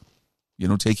disaster,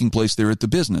 taking place there at the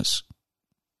business?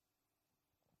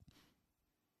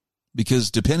 Because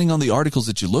depending on the articles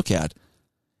that you look at,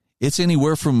 it's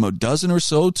anywhere from a dozen or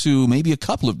so to maybe a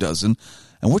couple of dozen,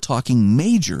 and we're talking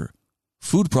major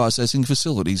food processing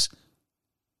facilities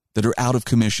that are out of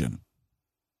commission.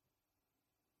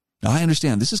 Now, I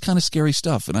understand this is kind of scary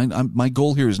stuff, and my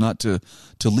goal here is not to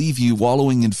leave you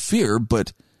wallowing in fear,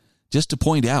 but just to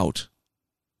point out,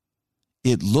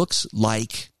 it looks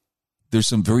like there's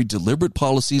some very deliberate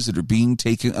policies that are being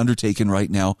undertaken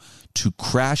right now to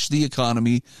crash the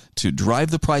economy, to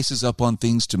drive the prices up on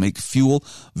things, to make fuel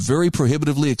very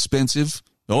prohibitively expensive.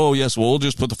 Oh, yes, we'll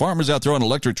just put the farmers out there on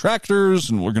electric tractors,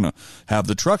 and we're going to have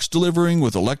the trucks delivering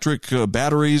with electric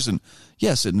batteries. And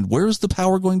yes, and where's the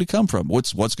power going to come from?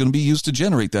 What's going to be used to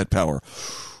generate that power?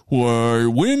 Why,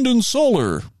 wind and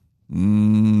solar.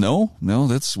 No,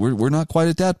 we're not quite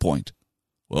at that point.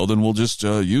 Well, then we'll just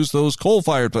use those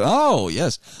coal-fired. Oh,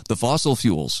 yes, the fossil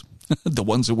fuels, the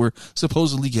ones that we're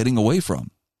supposedly getting away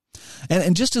from.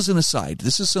 And just as an aside,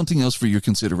 this is something else for your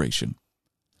consideration.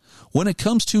 When it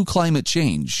comes to climate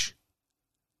change,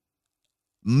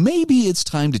 maybe it's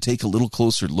time to take a little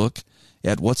closer look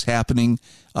at what's happening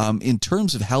in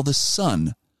terms of how the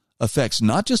sun affects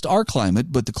not just our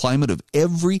climate, but the climate of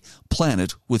every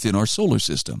planet within our solar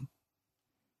system.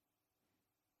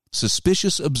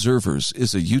 Suspicious Observers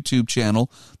is a YouTube channel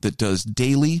that does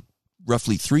daily,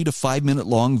 roughly 3 to 5 minute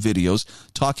long videos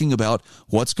talking about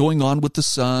what's going on with the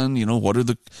sun, what are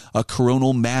the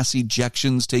coronal mass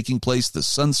ejections taking place, the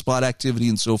sunspot activity,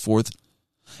 and so forth.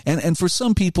 And for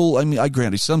some people, I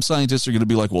grant you, some scientists are going to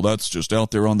be like, well, that's just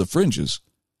out there on the fringes.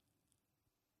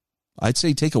 I'd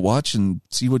say take a watch and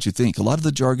see what you think. A lot of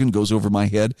the jargon goes over my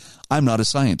head. I'm not a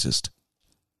scientist.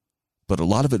 But a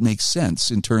lot of it makes sense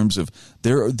in terms of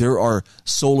there are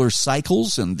solar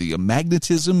cycles, and the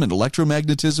magnetism and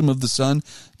electromagnetism of the sun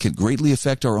can greatly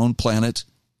affect our own planet.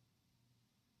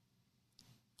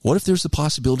 What if there's the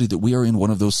possibility that we are in one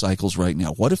of those cycles right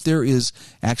now? What if there is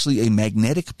actually a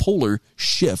magnetic polar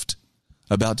shift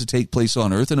about to take place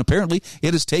on Earth? And apparently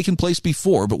it has taken place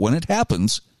before, but when it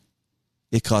happens,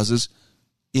 it causes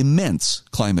immense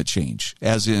climate change.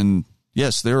 As in,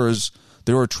 yes, there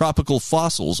are tropical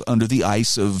fossils under the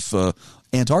ice of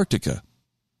Antarctica.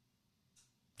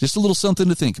 Just a little something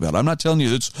to think about. I'm not telling you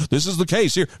this is the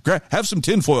case. Here, have some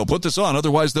tinfoil, put this on,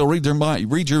 otherwise they'll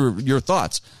read your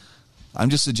thoughts. I'm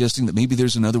just suggesting that maybe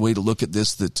there's another way to look at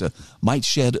this that might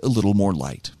shed a little more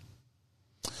light.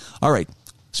 All right.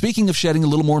 Speaking of shedding a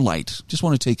little more light, just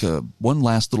want to take one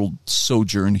last little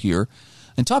sojourn here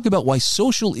and talk about why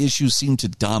social issues seem to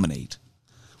dominate.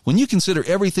 When you consider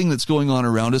everything that's going on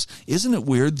around us, isn't it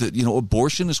weird that,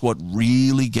 abortion is what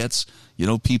really gets,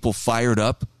 people fired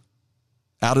up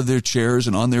out of their chairs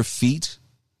and on their feet?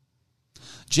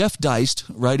 Jeff Deist,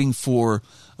 writing for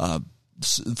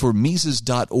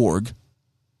Mises.org,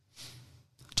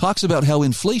 talks about how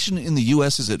inflation in the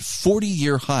U.S. is at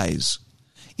 40-year highs.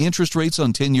 Interest rates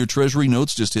on 10-year Treasury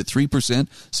notes just hit 3%,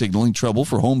 signaling trouble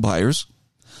for home buyers.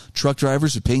 Truck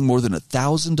drivers are paying more than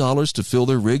 $1,000 to fill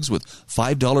their rigs with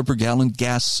 $5 per gallon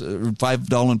gas,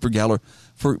 $5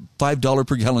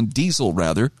 per gallon diesel,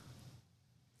 rather,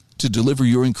 to deliver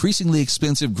your increasingly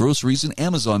expensive groceries and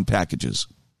Amazon packages.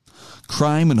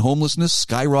 Crime and homelessness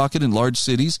skyrocket in large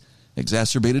cities,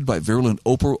 exacerbated by virulent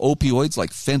opioids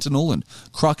like fentanyl and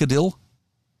crocodile.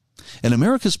 And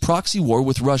America's proxy war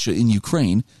with Russia in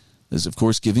Ukraine is, of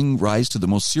course, giving rise to the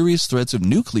most serious threats of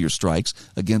nuclear strikes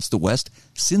against the West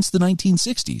since the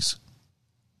 1960s.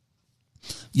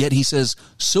 Yet, he says,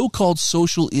 so-called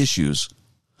social issues,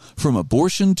 from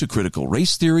abortion to critical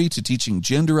race theory to teaching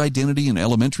gender identity in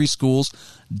elementary schools,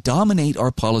 dominate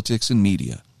our politics and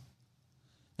media.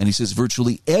 And he says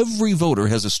virtually every voter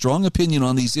has a strong opinion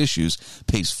on these issues,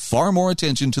 pays far more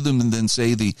attention to them than,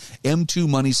 say, the M2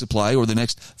 money supply or the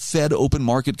next Fed Open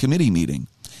Market Committee meeting,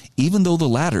 even though the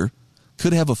latter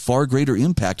could have a far greater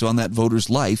impact on that voter's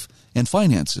life and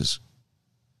finances.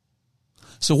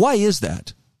 So why is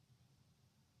that?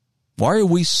 Why are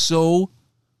we so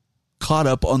caught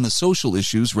up on the social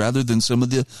issues rather than some of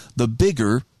the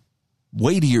bigger,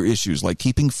 weightier issues like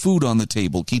keeping food on the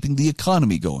table, keeping the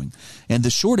economy going? And the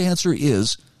short answer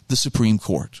is the Supreme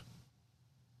Court.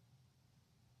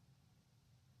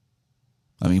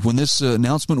 When this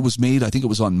announcement was made, I think it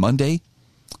was on Monday,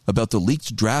 about the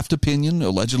leaked draft opinion,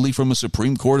 allegedly from a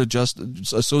Supreme Court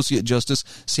Associate Justice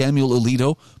Samuel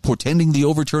Alito, portending the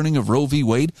overturning of Roe v.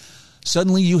 Wade,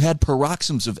 suddenly you had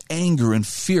paroxysms of anger and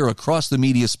fear across the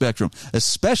media spectrum,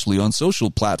 especially on social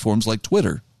platforms like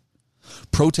Twitter.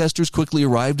 Protesters quickly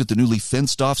arrived at the newly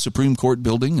fenced-off Supreme Court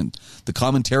building, and the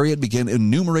commentariat began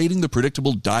enumerating the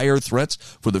predictable dire threats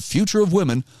for the future of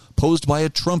women posed by a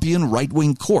Trumpian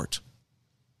right-wing court.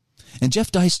 And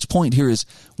Jeff Deist's point here is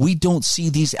we don't see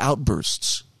these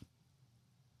outbursts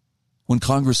when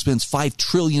Congress spends $5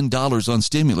 trillion on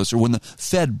stimulus or when the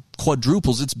Fed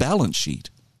quadruples its balance sheet,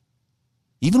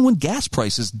 even when gas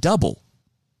prices double.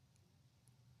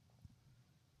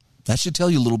 That should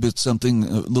tell you a little bit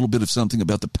of something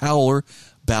about the power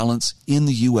balance in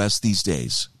the U.S. these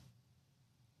days.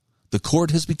 The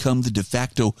court has become the de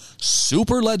facto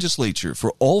super legislature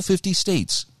for all 50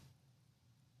 states.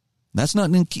 That's not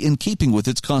in keeping with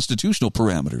its constitutional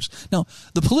parameters. Now,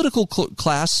 the political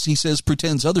class, he says,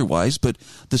 pretends otherwise, but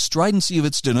the stridency of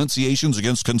its denunciations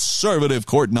against conservative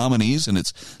court nominees and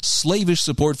its slavish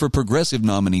support for progressive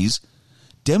nominees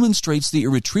demonstrates the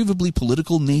irretrievably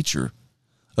political nature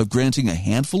of granting a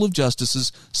handful of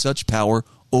justices such power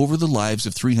over the lives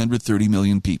of 330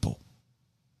 million people.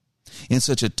 In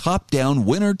such a top-down,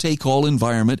 winner-take-all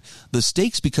environment, the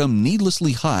stakes become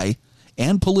needlessly high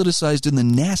and politicized in the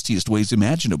nastiest ways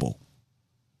imaginable.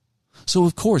 So,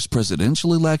 of course,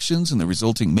 presidential elections and the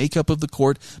resulting makeup of the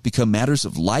court become matters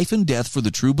of life and death for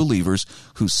the true believers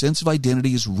whose sense of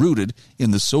identity is rooted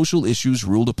in the social issues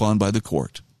ruled upon by the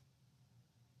court.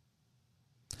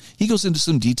 He goes into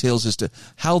some details as to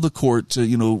how the court,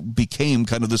 became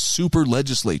kind of the super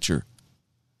legislature.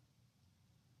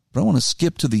 But I want to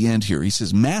skip to the end here. He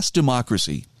says, mass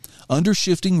democracy, under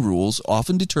shifting rules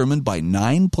often determined by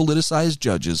 9 politicized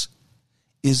judges,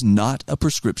 is not a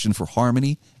prescription for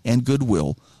harmony and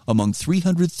goodwill among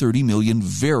 330 million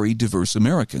very diverse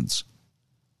Americans.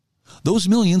 Those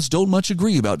millions don't much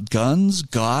agree about guns,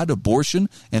 God, abortion,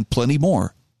 and plenty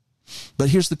more. But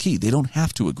here's the key. They don't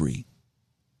have to agree.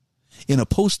 In a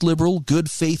post-liberal, good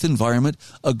faith environment,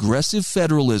 aggressive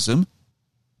federalism,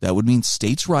 that would mean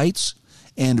states' rights,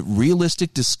 and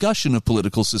realistic discussion of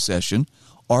political secession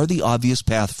are the obvious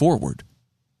path forward.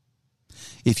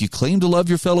 If you claim to love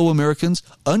your fellow Americans,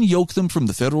 unyoke them from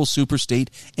the federal superstate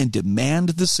and demand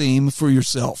the same for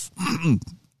yourself.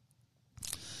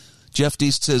 Jeff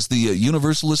Deist says the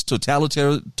universalist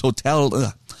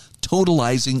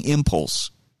totalizing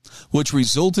impulse, which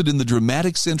resulted in the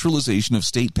dramatic centralization of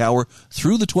state power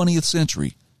through the 20th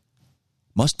century,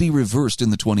 must be reversed in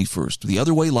the 21st. The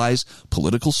other way lies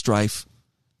political strife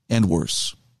and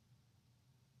worse.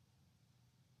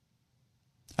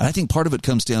 And I think part of it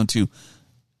comes down to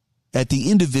at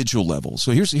the individual level.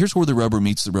 So here's where the rubber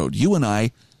meets the road. You and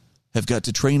I have got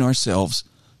to train ourselves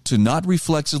to not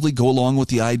reflexively go along with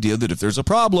the idea that if there's a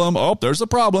problem, there's a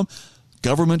problem,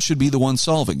 government should be the one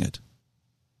solving it.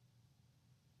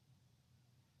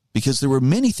 Because there are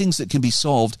many things that can be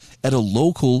solved at a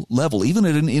local level, even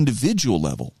at an individual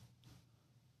level.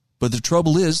 But the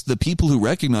trouble is, the people who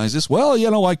recognize this,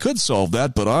 I could solve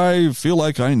that, but I feel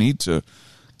like I need to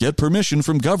get permission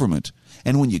from government.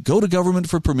 And when you go to government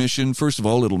for permission, first of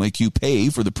all, it'll make you pay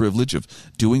for the privilege of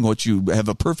doing what you have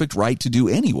a perfect right to do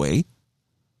anyway.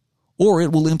 Or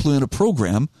it will implement a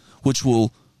program which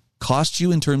will cost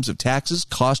you in terms of taxes,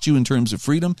 cost you in terms of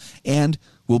freedom, and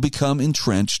will become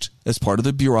entrenched as part of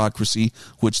the bureaucracy,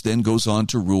 which then goes on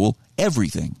to rule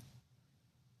everything.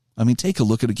 I mean, take a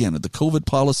look at the COVID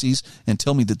policies and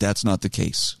tell me that that's not the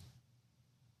case.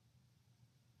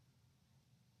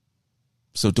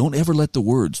 So don't ever let the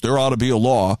words, there ought to be a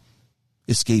law,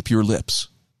 escape your lips.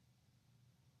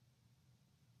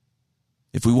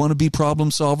 If we want to be problem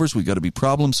solvers, we've got to be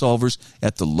problem solvers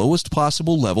at the lowest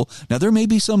possible level. Now, there may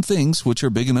be some things which are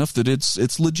big enough that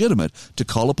it's legitimate to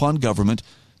call upon government,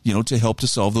 to help to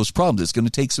solve those problems. It's going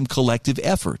to take some collective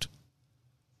effort.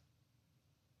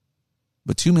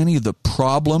 But too many of the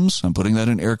problems, I'm putting that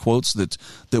in air quotes, that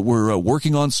we're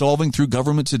working on solving through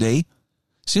government today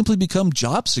simply become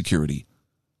job security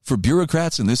for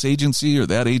bureaucrats in this agency or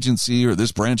that agency or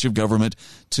this branch of government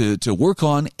to work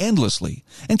on endlessly.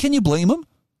 And can you blame them?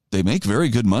 They make very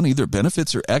good money. Their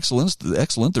benefits are excellent.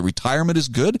 The retirement is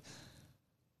good.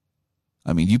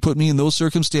 I mean, you put me in those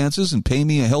circumstances and pay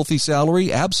me a healthy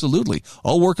salary? Absolutely.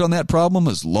 I'll work on that problem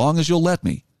as long as you'll let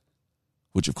me.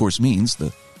 Which, of course, means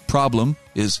the problem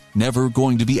is never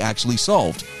going to be actually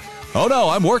solved. Oh, no,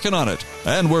 I'm working on it.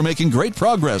 And we're making great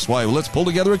progress. Why, let's pull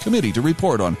together a committee to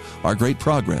report on our great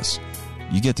progress.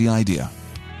 You get the idea.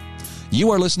 You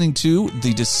are listening to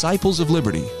The Disciples of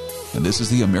Liberty, and this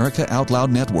is the America Out Loud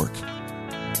Network.